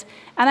it is,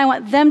 and I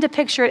want them to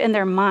picture it in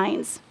their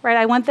minds, right?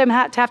 I want them to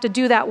have to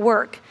do that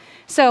work.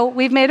 So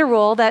we've made a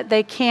rule that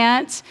they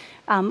can't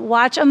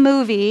watch a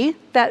movie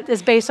that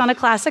is based on a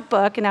classic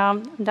book. Now,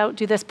 don't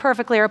do this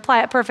perfectly or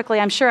apply it perfectly.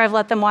 I'm sure I've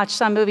let them watch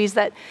some movies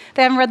that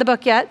they haven't read the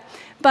book yet.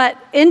 But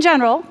in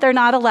general, they're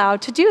not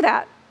allowed to do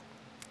that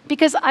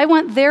because I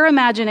want their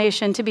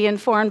imagination to be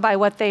informed by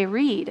what they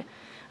read.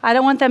 I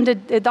don't want them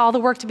to all the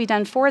work to be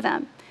done for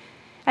them.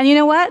 And you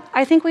know what?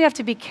 I think we have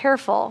to be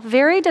careful,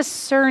 very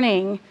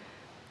discerning.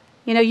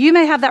 You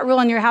may have that rule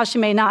in your house,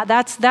 you may not.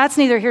 That's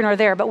neither here nor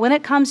there. But when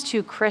it comes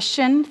to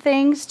Christian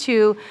things,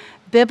 to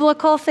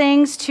biblical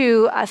things,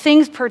 to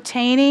things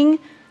pertaining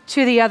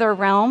to the other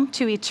realm,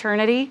 to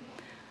eternity,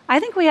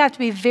 I think we have to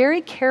be very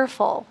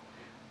careful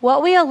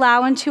what we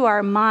allow into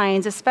our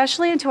minds,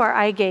 especially into our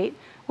eye gate,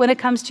 when it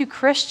comes to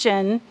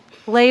Christian,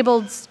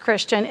 labeled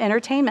Christian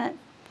entertainment.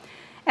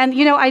 And,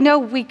 I know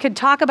we could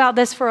talk about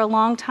this for a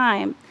long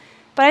time,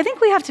 but I think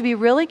we have to be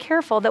really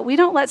careful that we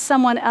don't let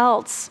someone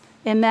else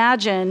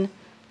imagine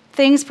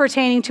things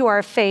pertaining to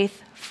our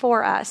faith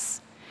for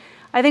us.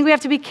 I think we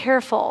have to be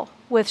careful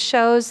with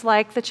shows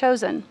like The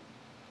Chosen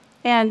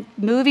and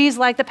movies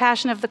like The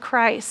Passion of the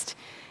Christ.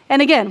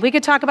 And again, we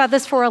could talk about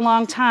this for a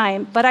long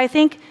time, but I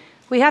think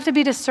we have to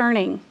be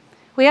discerning.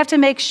 We have to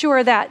make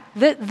sure that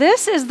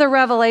this is the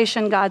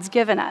revelation God's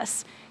given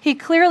us. He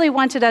clearly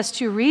wanted us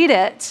to read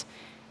it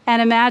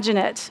and imagine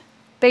it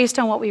based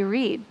on what we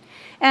read.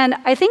 And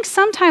I think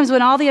sometimes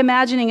when all the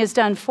imagining is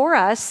done for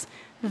us,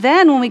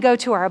 then when we go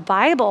to our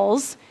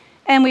Bibles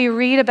and we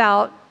read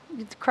about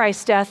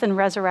Christ's death and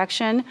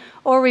resurrection,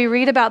 or we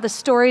read about the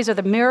stories or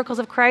the miracles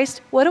of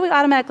Christ, what do we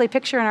automatically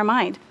picture in our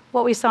mind?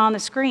 What we saw on the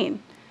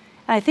screen.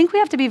 And I think we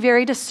have to be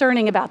very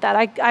discerning about that.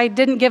 I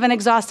didn't give an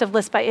exhaustive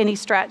list by any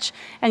stretch.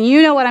 And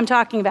you know what I'm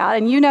talking about.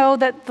 And you know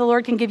that the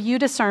Lord can give you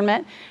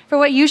discernment for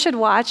what you should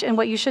watch and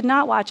what you should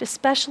not watch,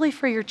 especially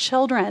for your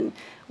children.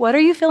 What are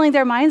you filling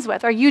their minds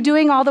with? Are you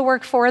doing all the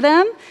work for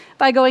them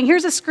by going,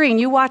 here's a screen,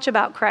 you watch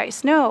about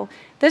Christ? No,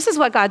 this is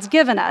what God's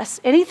given us.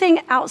 Anything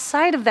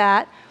outside of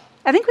that,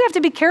 I think we have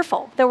to be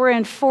careful that we're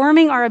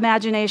informing our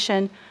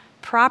imagination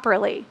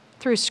properly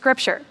through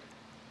Scripture.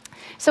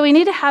 So we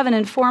need to have an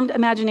informed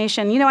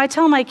imagination. You know, I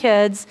tell my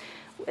kids,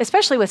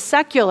 especially with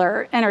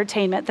secular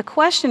entertainment, the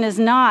question is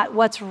not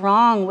what's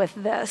wrong with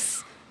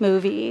this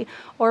movie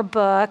or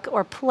book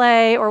or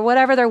play or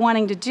whatever they're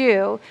wanting to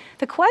do.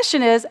 The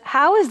question is,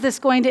 how is this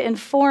going to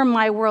inform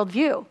my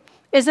worldview?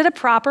 Is it a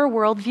proper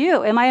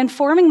worldview? Am I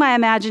informing my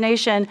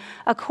imagination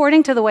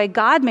according to the way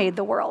God made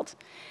the world?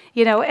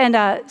 You know,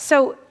 and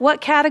so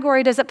what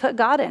category does it put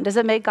God in? Does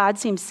it make God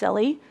seem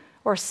silly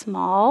or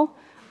small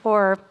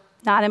or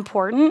not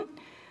important?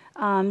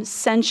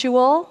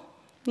 Sensual,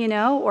 you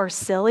know, or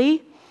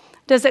silly?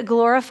 Does it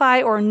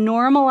glorify or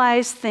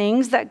normalize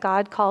things that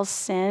God calls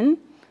sin?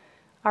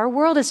 Our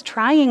world is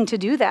trying to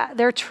do that.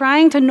 They're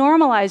trying to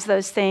normalize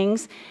those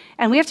things,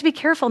 and we have to be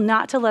careful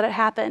not to let it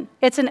happen.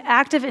 It's an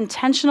active,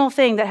 intentional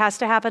thing that has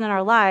to happen in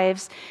our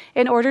lives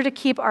in order to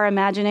keep our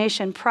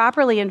imagination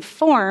properly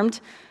informed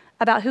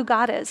about who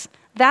God is.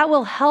 That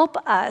will help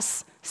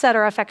us set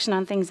our affection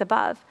on things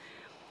above.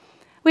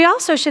 We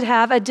also should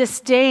have a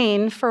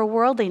disdain for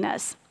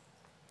worldliness.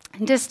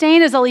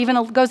 Disdain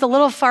goes a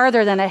little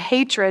farther than a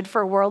hatred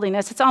for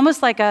worldliness. It's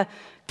almost like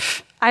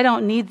I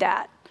don't need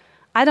that.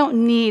 I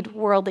don't need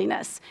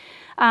worldliness.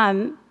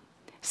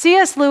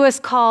 C.S. Lewis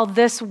called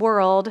this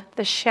world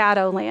the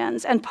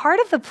Shadowlands. And part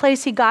of the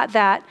place he got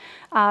that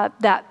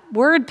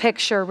word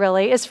picture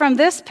really is from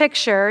this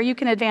picture. You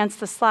can advance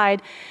the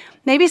slide.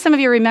 Maybe some of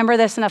you remember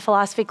this in a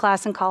philosophy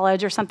class in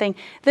college or something.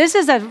 This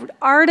is an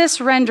artist's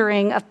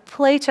rendering of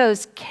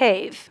Plato's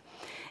cave.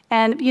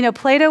 And, you know,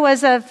 Plato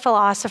was a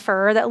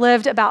philosopher that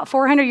lived about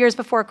 400 years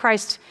before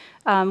Christ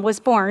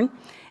was born.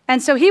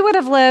 And so he would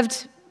have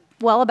lived,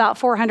 well, about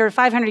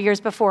 500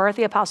 years before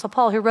the Apostle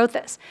Paul, who wrote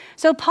this.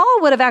 So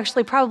Paul would have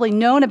actually probably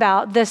known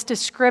about this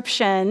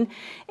description.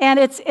 And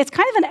it's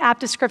kind of an apt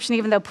description,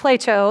 even though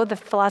Plato, the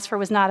philosopher,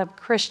 was not a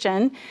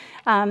Christian.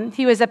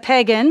 He was a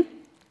pagan,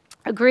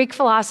 a Greek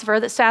philosopher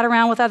that sat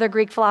around with other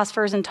Greek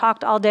philosophers and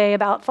talked all day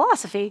about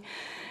philosophy.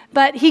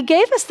 But he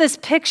gave us this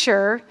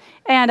picture,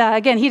 and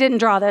again, he didn't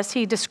draw this,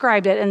 he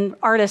described it, and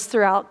artists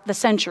throughout the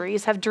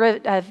centuries have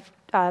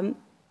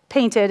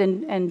painted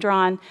and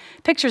drawn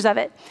pictures of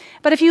it.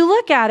 But if you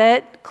look at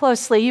it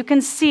closely, you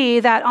can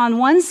see that on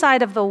one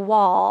side of the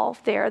wall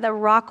there, the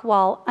rock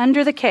wall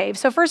under the cave,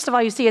 so first of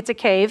all, you see it's a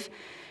cave,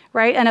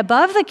 right? And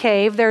above the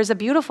cave, there's a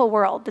beautiful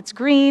world. It's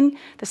green,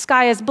 the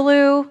sky is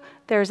blue,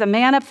 there's a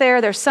man up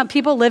there, there's some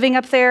people living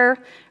up there,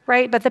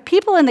 right? But the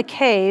people in the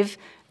cave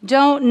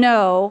don't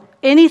know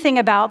anything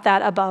about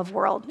that above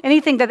world,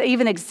 anything that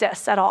even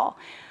exists at all.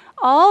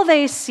 All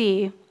they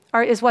see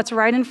is what's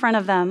right in front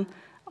of them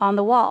on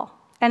the wall,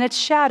 and it's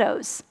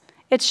shadows.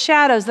 It's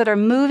shadows that are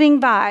moving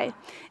by.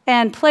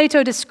 And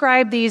Plato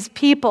described these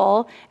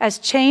people as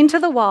chained to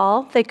the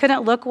wall. They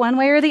couldn't look one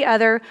way or the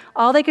other.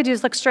 All they could do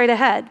is look straight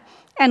ahead.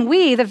 And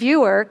we, the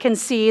viewer, can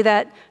see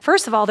that,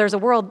 first of all, there's a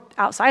world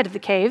outside of the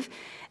cave.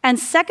 And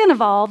second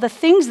of all, the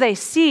things they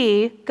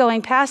see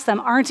going past them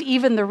aren't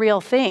even the real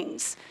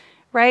things,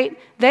 right?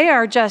 They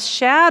are just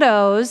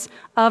shadows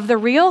of the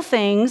real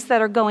things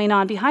that are going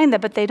on behind them,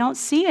 but they don't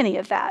see any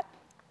of that.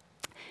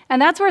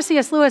 And that's where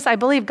C.S. Lewis, I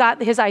believe,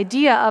 got his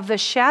idea of the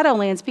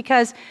Shadowlands,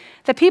 because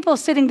the people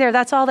sitting there,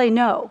 that's all they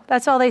know.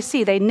 That's all they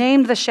see. They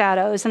named the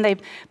shadows, and they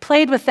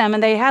played with them,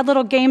 and they had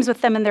little games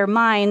with them in their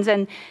minds,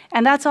 and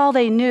that's all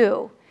they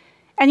knew.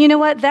 And you know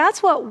what?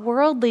 That's what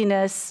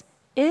worldliness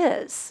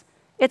is.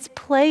 It's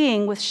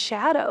playing with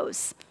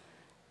shadows.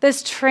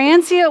 This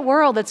transient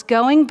world that's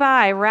going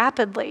by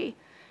rapidly,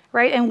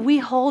 right? And we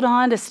hold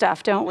on to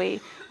stuff, don't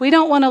we? We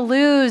don't want to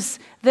lose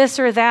this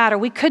or that, or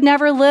we could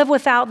never live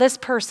without this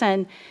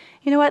person.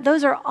 You know what?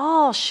 Those are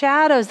all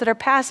shadows that are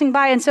passing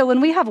by. And so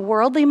when we have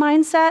worldly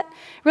mindset,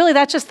 really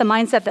that's just the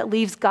mindset that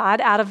leaves God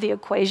out of the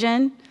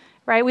equation,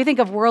 right? We think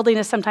of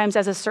worldliness sometimes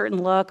as a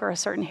certain look or a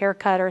certain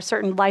haircut or a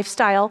certain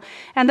lifestyle.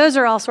 And those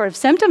are all sort of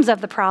symptoms of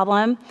the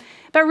problem.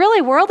 But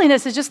really,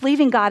 worldliness is just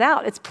leaving God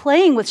out. It's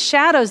playing with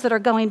shadows that are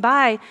going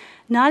by,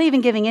 not even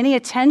giving any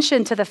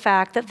attention to the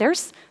fact that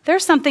there's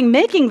something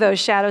making those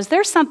shadows.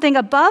 There's something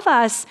above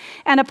us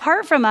and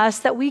apart from us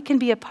that we can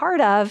be a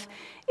part of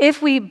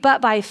if we,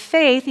 but by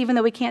faith, even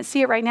though we can't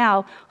see it right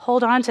now,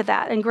 hold on to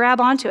that and grab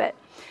onto it.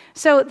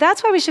 So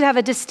that's why we should have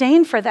a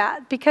disdain for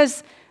that,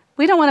 because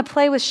We don't want to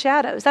play with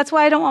shadows. That's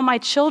why I don't want my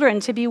children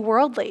to be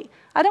worldly.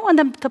 I don't want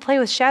them to play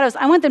with shadows.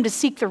 I want them to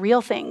seek the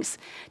real things,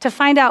 to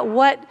find out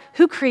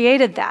who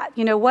created that.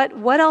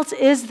 What else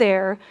is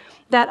there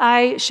that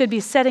I should be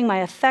setting my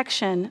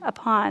affection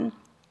upon?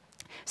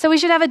 So we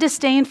should have a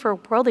disdain for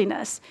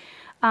worldliness.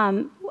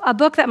 A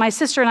book that my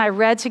sister and I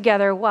read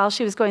together while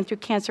she was going through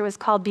cancer was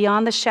called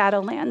Beyond the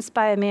Shadowlands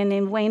by a man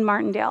named Wayne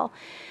Martindale.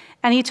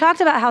 And he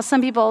talked about how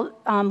some people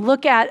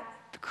look at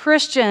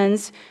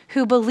Christians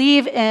who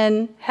believe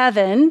in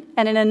heaven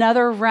and in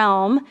another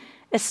realm,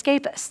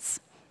 escapists.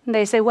 And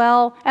they say,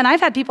 well, and I've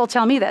had people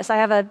tell me this. I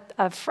have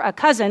a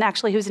cousin,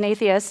 actually, who's an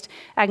atheist,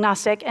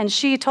 agnostic, and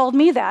she told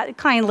me that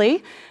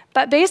kindly.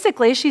 But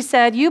basically, she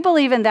said, you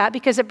believe in that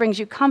because it brings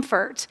you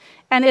comfort.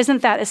 And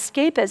isn't that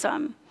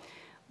escapism?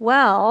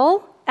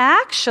 Well,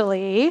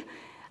 actually,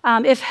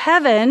 if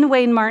heaven,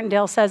 Wayne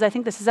Martindale says, I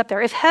think this is up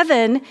there, if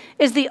heaven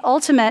is the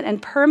ultimate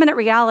and permanent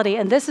reality,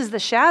 and this is the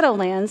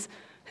Shadowlands,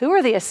 who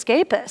are the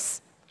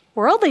escapists?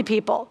 Worldly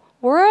people.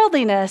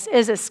 Worldliness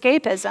is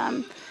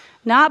escapism,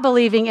 not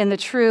believing in the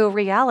true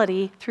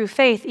reality through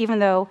faith, even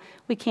though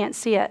we can't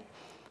see it.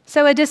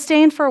 So a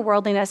disdain for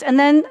worldliness. And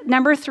then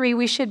number 3,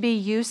 we should be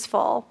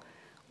useful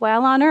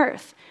while on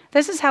earth.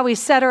 This is how we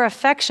set our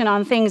affection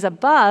on things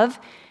above,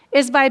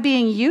 is by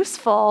being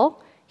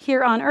useful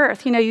here on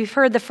earth. You've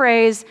heard the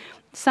phrase,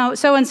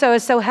 so-and-so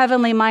is so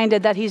heavenly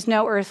minded that he's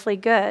no earthly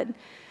good.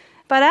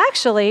 But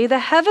actually, the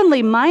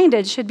heavenly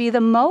minded should be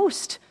the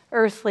most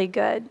earthly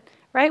good,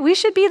 right? We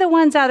should be the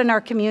ones out in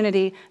our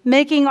community,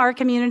 making our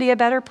community a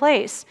better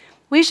place.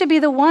 We should be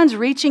the ones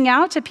reaching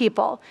out to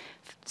people.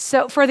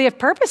 So for the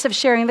purpose of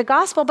sharing the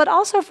gospel, but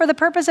also for the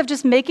purpose of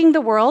just making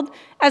the world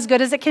as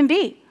good as it can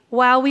be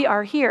while we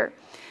are here.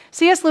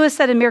 C.S. Lewis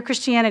said in Mere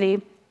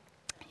Christianity,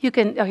 here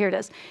it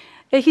is.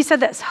 He said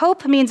this,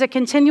 hope means a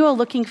continual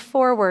looking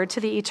forward to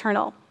the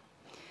eternal.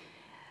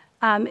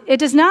 It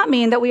does not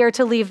mean that we are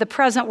to leave the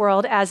present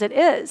world as it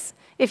is.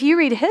 If you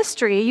read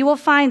history, you will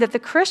find that the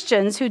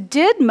Christians who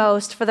did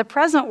most for the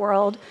present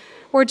world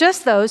were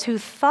just those who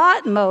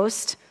thought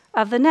most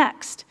of the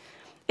next.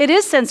 It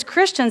is since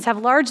Christians have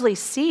largely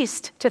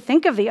ceased to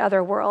think of the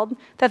other world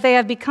that they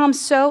have become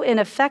so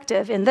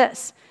ineffective in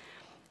this.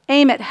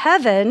 Aim at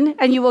heaven,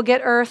 and you will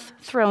get earth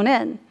thrown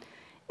in.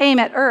 Aim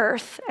at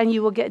earth, and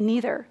you will get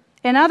neither.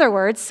 In other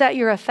words, set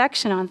your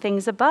affection on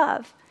things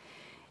above.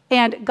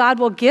 And God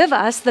will give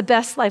us the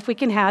best life we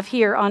can have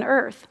here on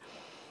earth.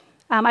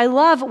 I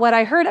love what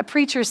I heard a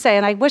preacher say,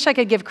 and I wish I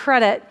could give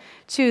credit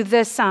to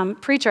this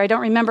preacher. I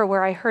don't remember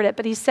where I heard it,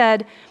 but he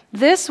said,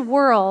 this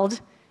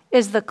world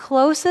is the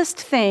closest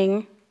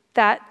thing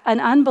that an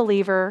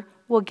unbeliever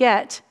will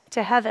get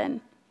to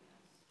heaven.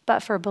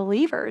 But for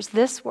believers,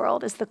 this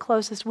world is the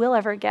closest we'll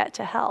ever get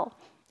to hell.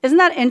 Isn't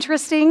that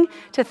interesting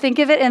to think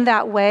of it in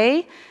that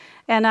way?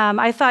 And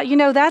I thought,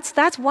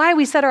 that's why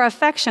we set our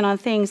affection on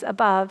things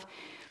above.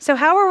 So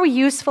how are we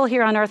useful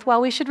here on earth? Well,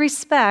 we should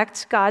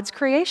respect God's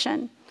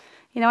creation.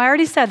 I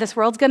already said this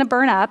world's going to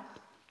burn up,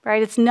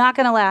 right? It's not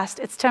going to last.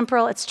 It's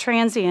temporal, it's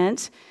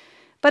transient,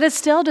 but it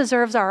still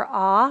deserves our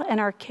awe and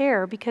our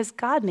care because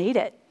God made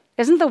it.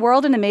 Isn't the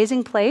world an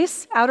amazing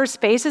place? Outer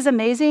space is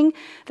amazing.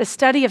 The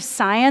study of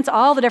science,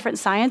 all the different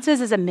sciences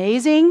is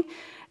amazing.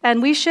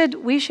 And we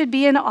should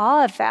be in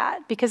awe of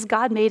that because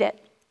God made it.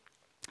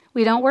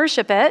 We don't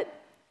worship it,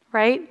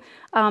 right?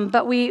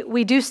 But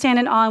we do stand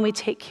in awe and we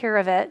take care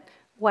of it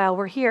while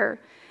we're here.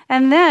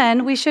 And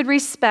then we should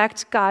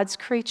respect God's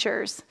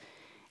creatures,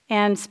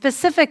 and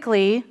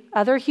specifically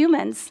other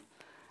humans.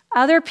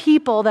 Other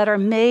people that are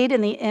made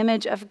in the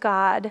image of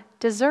God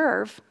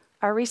deserve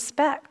our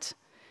respect.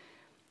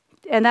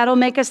 And that'll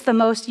make us the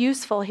most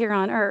useful here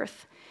on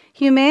earth.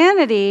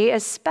 Humanity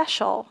is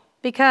special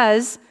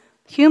because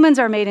humans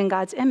are made in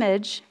God's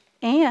image,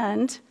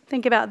 and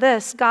think about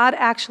this, God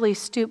actually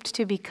stooped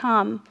to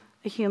become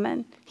a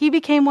human. He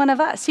became one of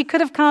us. He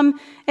could have come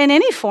in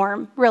any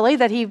form, really,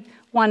 that he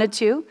wanted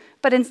to,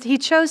 but he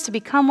chose to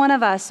become one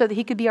of us so that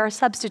he could be our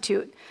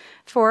substitute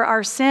for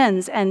our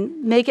sins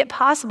and make it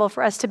possible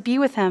for us to be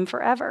with him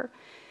forever.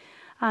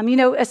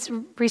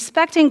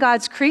 Respecting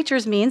God's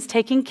creatures means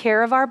taking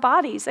care of our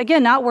bodies.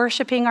 Again, not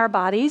worshiping our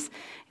bodies,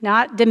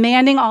 not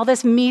demanding all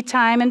this me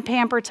time and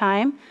pamper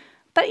time,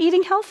 but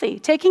eating healthy,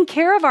 taking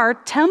care of our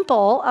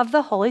temple of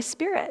the Holy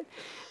Spirit,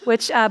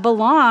 which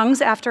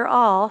belongs, after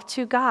all,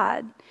 to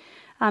God.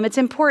 It's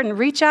important.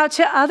 Reach out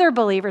to other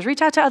believers.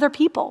 Reach out to other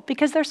people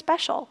because they're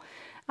special.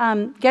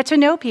 Get to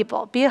know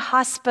people. Be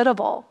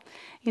hospitable.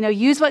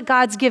 Use what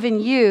God's given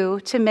you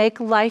to make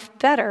life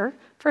better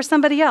for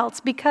somebody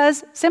else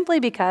simply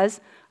because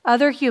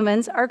other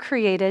humans are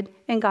created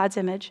in God's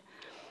image.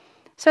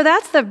 So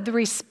that's the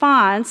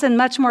response, and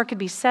much more could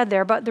be said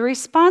there, but the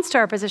response to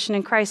our position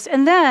in Christ.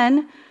 And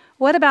then,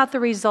 what about the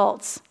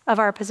results of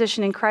our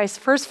position in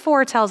Christ? Verse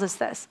 4 tells us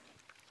this.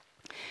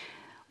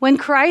 When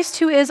Christ,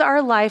 who is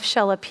our life,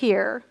 shall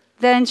appear,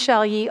 then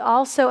shall ye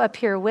also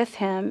appear with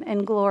him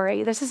in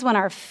glory. This is when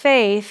our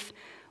faith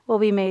will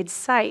be made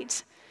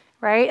sight,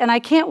 right? And I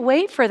can't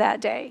wait for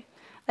that day.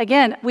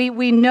 Again,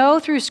 we know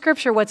through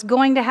Scripture what's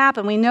going to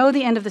happen. We know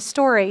the end of the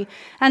story.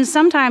 And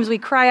sometimes we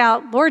cry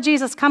out, Lord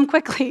Jesus, come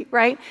quickly,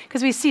 right?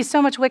 Because we see so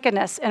much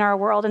wickedness in our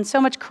world and so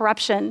much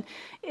corruption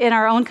in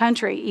our own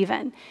country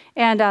even,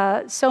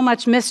 and so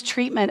much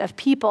mistreatment of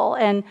people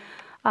and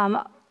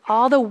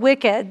all the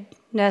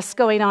wickedness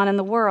going on in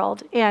the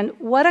world. And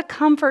what a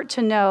comfort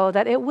to know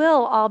that it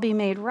will all be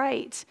made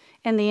right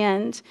in the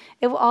end.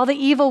 All the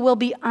evil will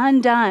be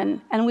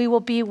undone, and we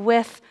will be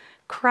with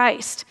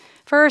Christ.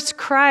 First,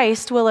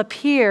 Christ will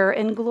appear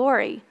in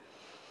glory.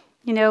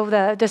 You know,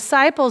 the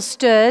disciples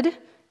stood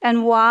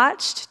and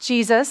watched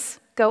Jesus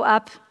go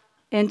up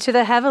into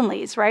the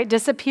heavenlies, right?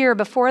 Disappear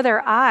before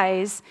their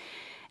eyes.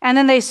 And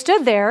then they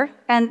stood there,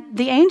 and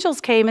the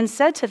angels came and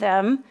said to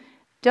them,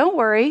 don't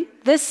worry,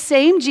 this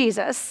same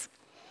Jesus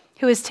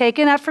who is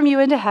taken up from you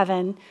into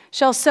heaven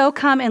shall so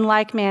come in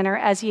like manner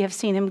as ye have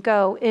seen him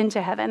go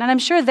into heaven. And I'm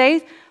sure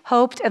they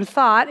hoped and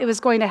thought it was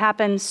going to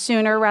happen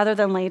sooner rather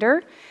than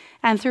later.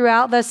 And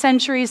throughout the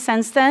centuries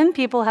since then,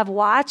 people have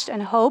watched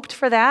and hoped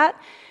for that.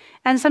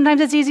 And sometimes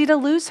it's easy to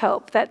lose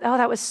hope that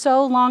was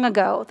so long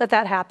ago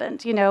that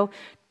happened, you know,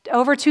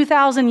 over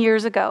 2,000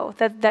 years ago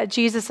that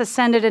Jesus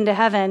ascended into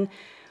heaven.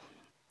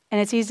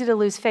 And it's easy to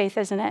lose faith,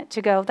 isn't it?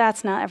 To go,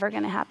 that's not ever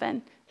going to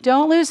happen.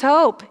 Don't lose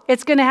hope.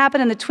 It's going to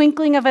happen in the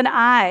twinkling of an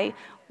eye.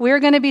 We're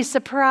going to be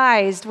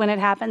surprised when it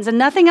happens. And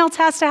nothing else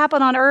has to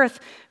happen on earth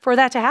for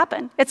that to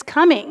happen. It's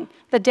coming.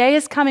 The day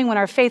is coming when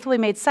our faith will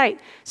be made sight.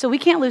 So we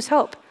can't lose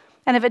hope.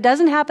 And if it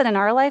doesn't happen in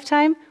our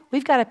lifetime,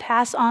 we've got to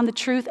pass on the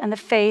truth and the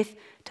faith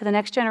to the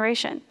next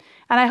generation.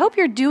 And I hope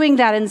you're doing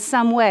that in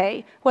some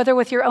way, whether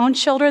with your own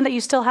children that you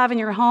still have in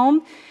your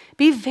home.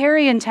 Be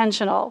very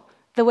intentional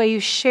the way you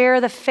share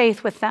the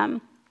faith with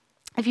them.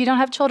 If you don't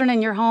have children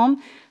in your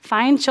home,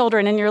 find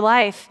children in your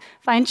life.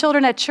 Find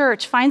children at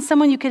church. Find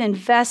someone you can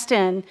invest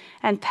in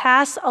and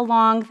pass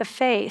along the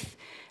faith.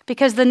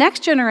 Because the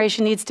next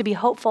generation needs to be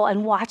hopeful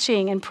and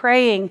watching and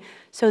praying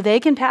so they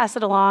can pass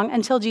it along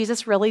until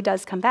Jesus really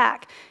does come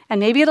back. And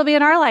maybe it'll be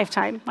in our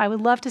lifetime. I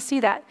would love to see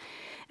that.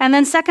 And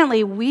then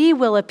secondly, we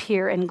will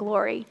appear in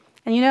glory.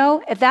 And you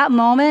know, at that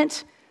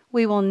moment,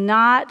 we will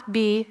not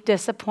be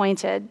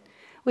disappointed.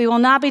 We will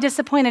not be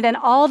disappointed. And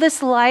all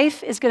this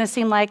life is going to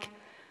seem like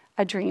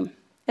a dream.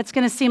 It's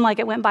going to seem like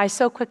it went by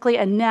so quickly,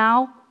 and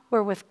now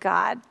we're with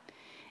God.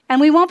 And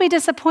we won't be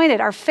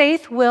disappointed. Our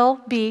faith will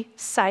be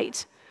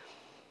sight.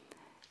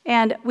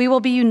 And we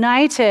will be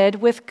united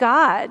with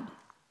God.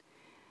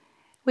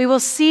 We will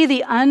see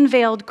the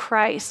unveiled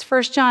Christ.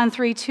 1 John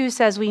 3:2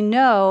 says, we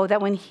know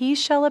that when he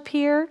shall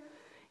appear,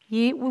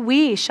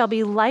 we shall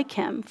be like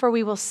him, for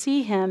we will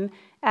see him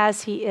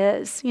as he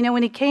is. You know,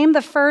 when he came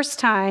the first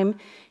time,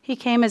 he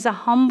came as a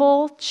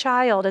humble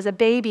child, as a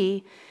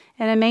baby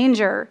in a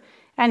manger.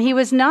 And he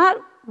was not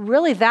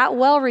really that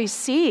well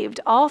received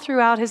all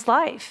throughout his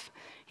life.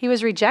 He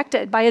was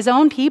rejected by his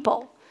own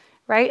people,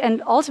 right?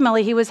 And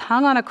ultimately, he was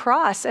hung on a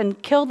cross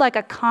and killed like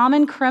a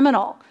common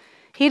criminal.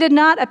 He did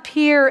not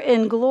appear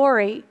in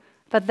glory,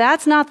 but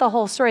that's not the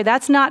whole story.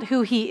 That's not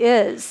who he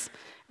is,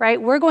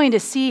 right? We're going to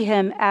see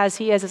him as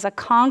he is, as a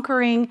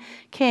conquering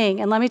king.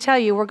 And let me tell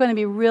you, we're going to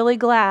be really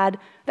glad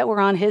that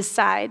we're on his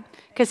side,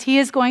 because he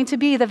is going to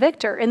be the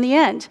victor in the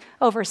end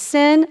over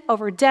sin,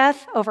 over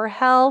death, over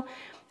hell,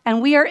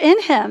 and we are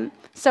in him.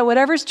 So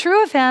whatever's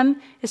true of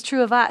him is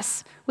true of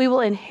us. We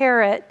will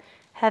inherit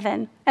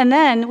heaven, and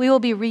then we will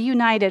be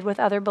reunited with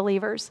other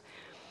believers.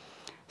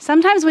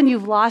 Sometimes when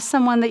you've lost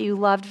someone that you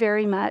loved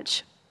very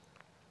much,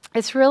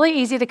 it's really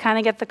easy to kind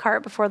of get the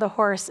cart before the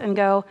horse and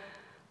go,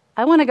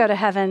 I want to go to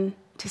heaven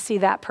to see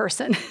that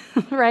person,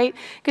 right?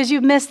 Because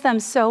you've missed them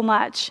so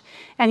much,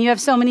 and you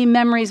have so many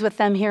memories with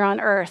them here on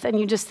earth, and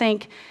you just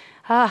think,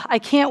 I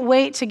can't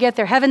wait to get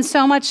there. Heaven's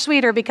so much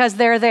sweeter because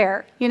they're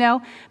there, you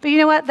know? But you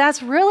know what?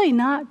 That's really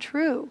not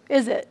true,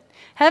 is it?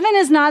 Heaven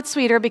is not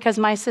sweeter because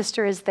my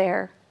sister is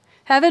there.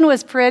 Heaven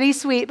was pretty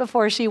sweet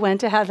before she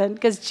went to heaven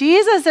because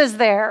Jesus is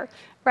there,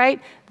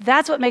 right?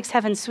 That's what makes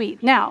heaven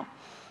sweet. Now,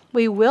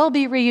 we will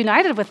be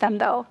reunited with them,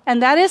 though,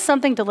 and that is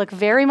something to look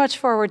very much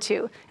forward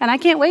to. And I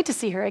can't wait to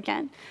see her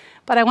again.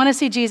 But I want to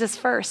see Jesus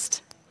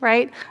first,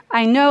 right?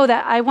 I know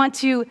that I want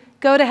to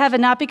go to heaven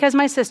not because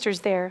my sister's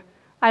there.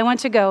 I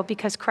want to go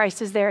because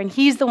Christ is there, and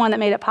he's the one that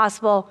made it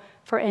possible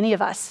for any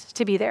of us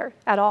to be there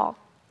at all.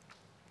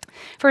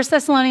 1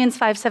 Thessalonians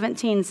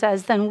 5:17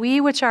 says, then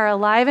we which are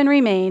alive and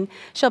remain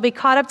shall be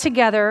caught up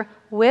together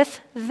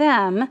with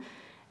them.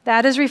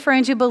 That is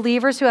referring to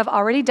believers who have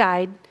already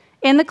died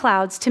in the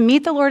clouds to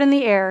meet the Lord in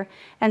the air,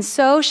 and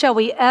so shall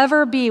we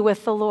ever be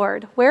with the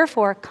Lord.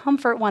 Wherefore,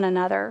 comfort one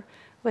another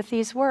with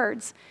these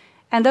words.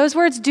 And those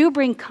words do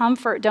bring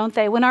comfort, don't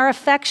they? When our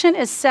affection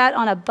is set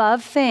on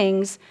above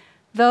things,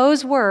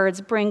 those words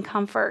bring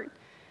comfort.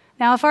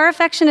 Now, if our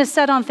affection is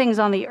set on things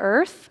on the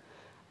earth,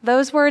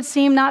 those words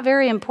seem not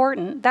very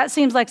important. That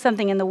seems like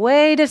something in the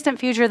way distant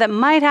future that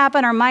might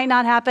happen or might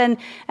not happen.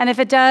 And if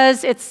it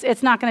does,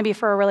 it's not going to be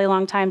for a really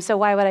long time. So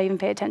why would I even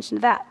pay attention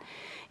to that?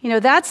 You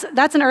know, that's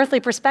an earthly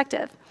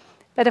perspective.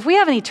 But if we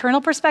have an eternal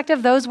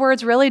perspective, those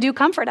words really do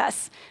comfort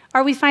us.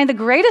 Or we find the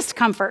greatest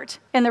comfort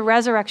in the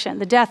resurrection,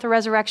 the death, the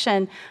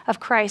resurrection of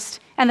Christ,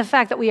 and the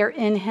fact that we are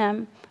in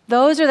him.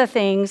 Those are the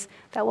things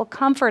that will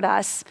comfort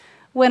us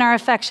when our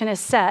affection is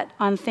set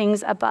on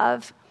things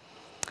above.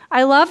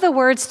 I love the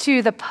words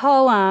to the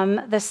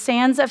poem, The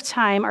Sands of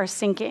Time Are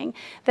Sinking.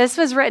 This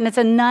was written, it's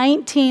a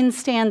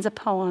 19-stanza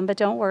poem, but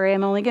don't worry,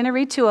 I'm only going to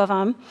read 2 of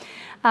them.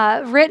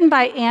 Written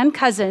by Anne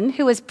Cousin,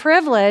 who was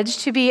privileged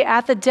to be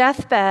at the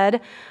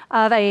deathbed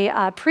of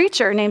a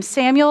preacher named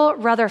Samuel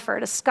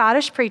Rutherford, a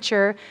Scottish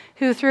preacher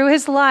who through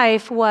his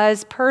life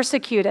was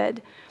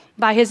persecuted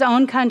by his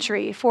own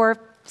country for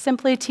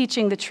simply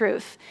teaching the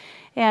truth.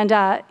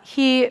 And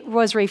he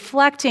was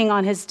reflecting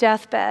on his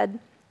deathbed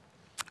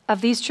of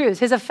these truths.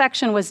 His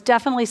affection was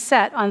definitely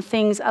set on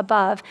things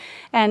above.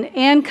 And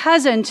Anne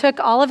Cousin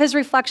took all of his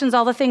reflections,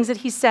 all the things that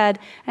he said,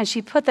 and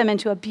she put them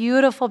into a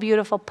beautiful,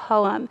 beautiful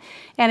poem.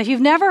 And if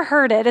you've never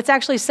heard it, it's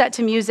actually set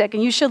to music,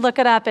 and you should look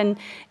it up and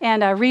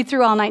read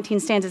through all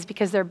 19 stanzas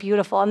because they're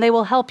beautiful, and they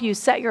will help you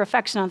set your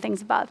affection on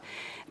things above.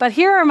 But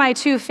here are my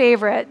 2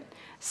 favorite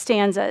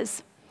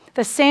stanzas.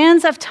 The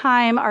sands of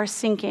time are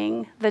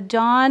sinking. The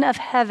dawn of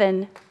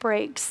heaven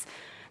breaks.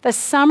 The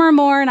summer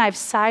morn I've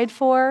sighed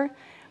for,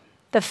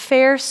 the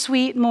fair,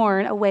 sweet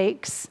morn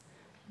awakes.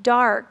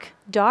 Dark,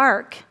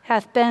 dark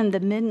hath been the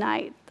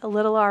midnight, the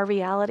little our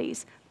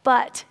realities.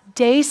 But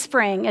day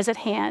spring is at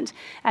hand,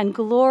 and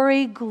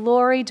glory,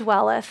 glory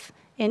dwelleth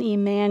in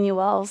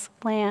Emmanuel's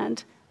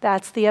land.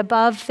 That's the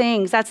above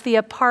things. That's the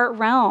apart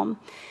realm.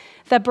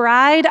 The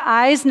bride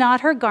eyes not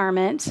her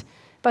garment,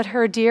 but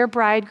her dear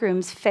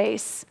bridegroom's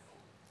face.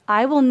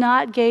 I will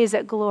not gaze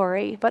at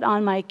glory, but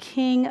on my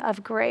King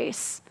of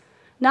grace.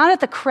 Not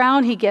at the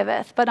crown he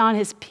giveth, but on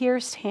his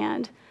pierced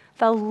hand.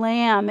 The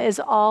Lamb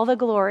is all the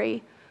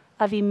glory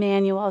of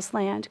Emmanuel's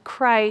land.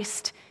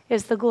 Christ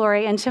is the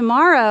glory. And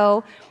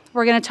tomorrow,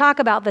 we're going to talk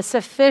about the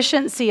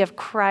sufficiency of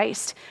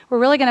Christ. We're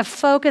really going to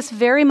focus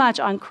very much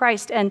on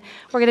Christ. And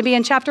we're going to be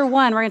in chapter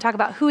 1. We're going to talk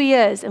about who he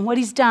is and what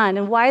he's done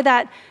and why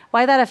that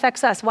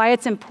affects us, why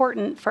it's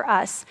important for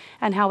us,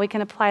 and how we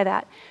can apply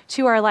that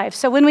to our life.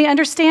 So when we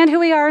understand who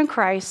we are in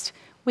Christ,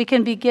 we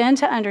can begin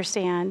to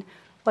understand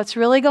what's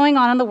really going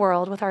on in the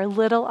world with our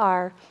little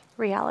r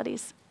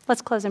realities.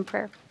 Let's close in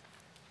prayer.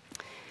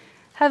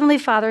 Heavenly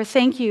Father,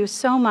 thank you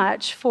so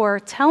much for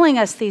telling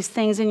us these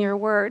things in your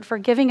word, for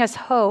giving us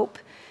hope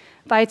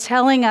by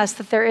telling us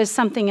that there is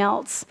something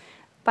else,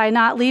 by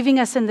not leaving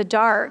us in the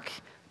dark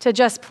to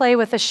just play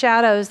with the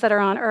shadows that are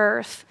on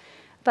earth,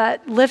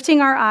 but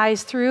lifting our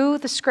eyes through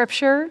the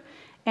scripture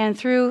and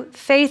through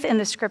faith in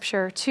the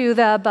scripture to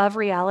the above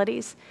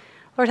realities.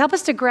 Lord, help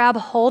us to grab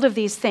hold of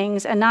these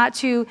things and not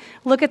to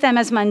look at them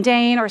as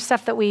mundane or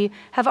stuff that we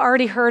have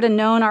already heard and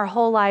known our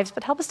whole lives,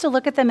 but help us to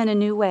look at them in a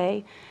new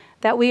way,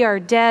 that we are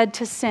dead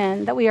to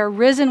sin, that we are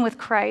risen with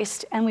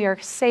Christ, and we are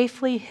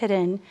safely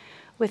hidden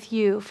with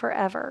you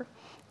forever.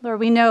 Lord,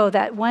 we know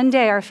that one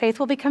day our faith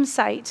will become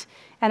sight,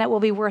 and it will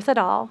be worth it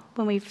all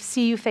when we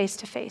see you face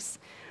to face.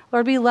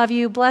 Lord, we love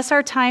you. Bless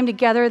our time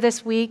together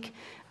this week.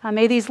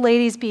 May these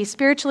ladies be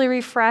spiritually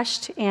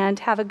refreshed and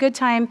have a good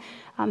time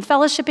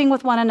fellowshipping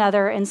with one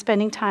another and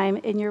spending time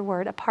in your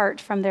word apart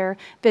from their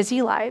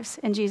busy lives.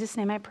 In Jesus'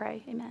 name I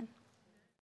pray, amen.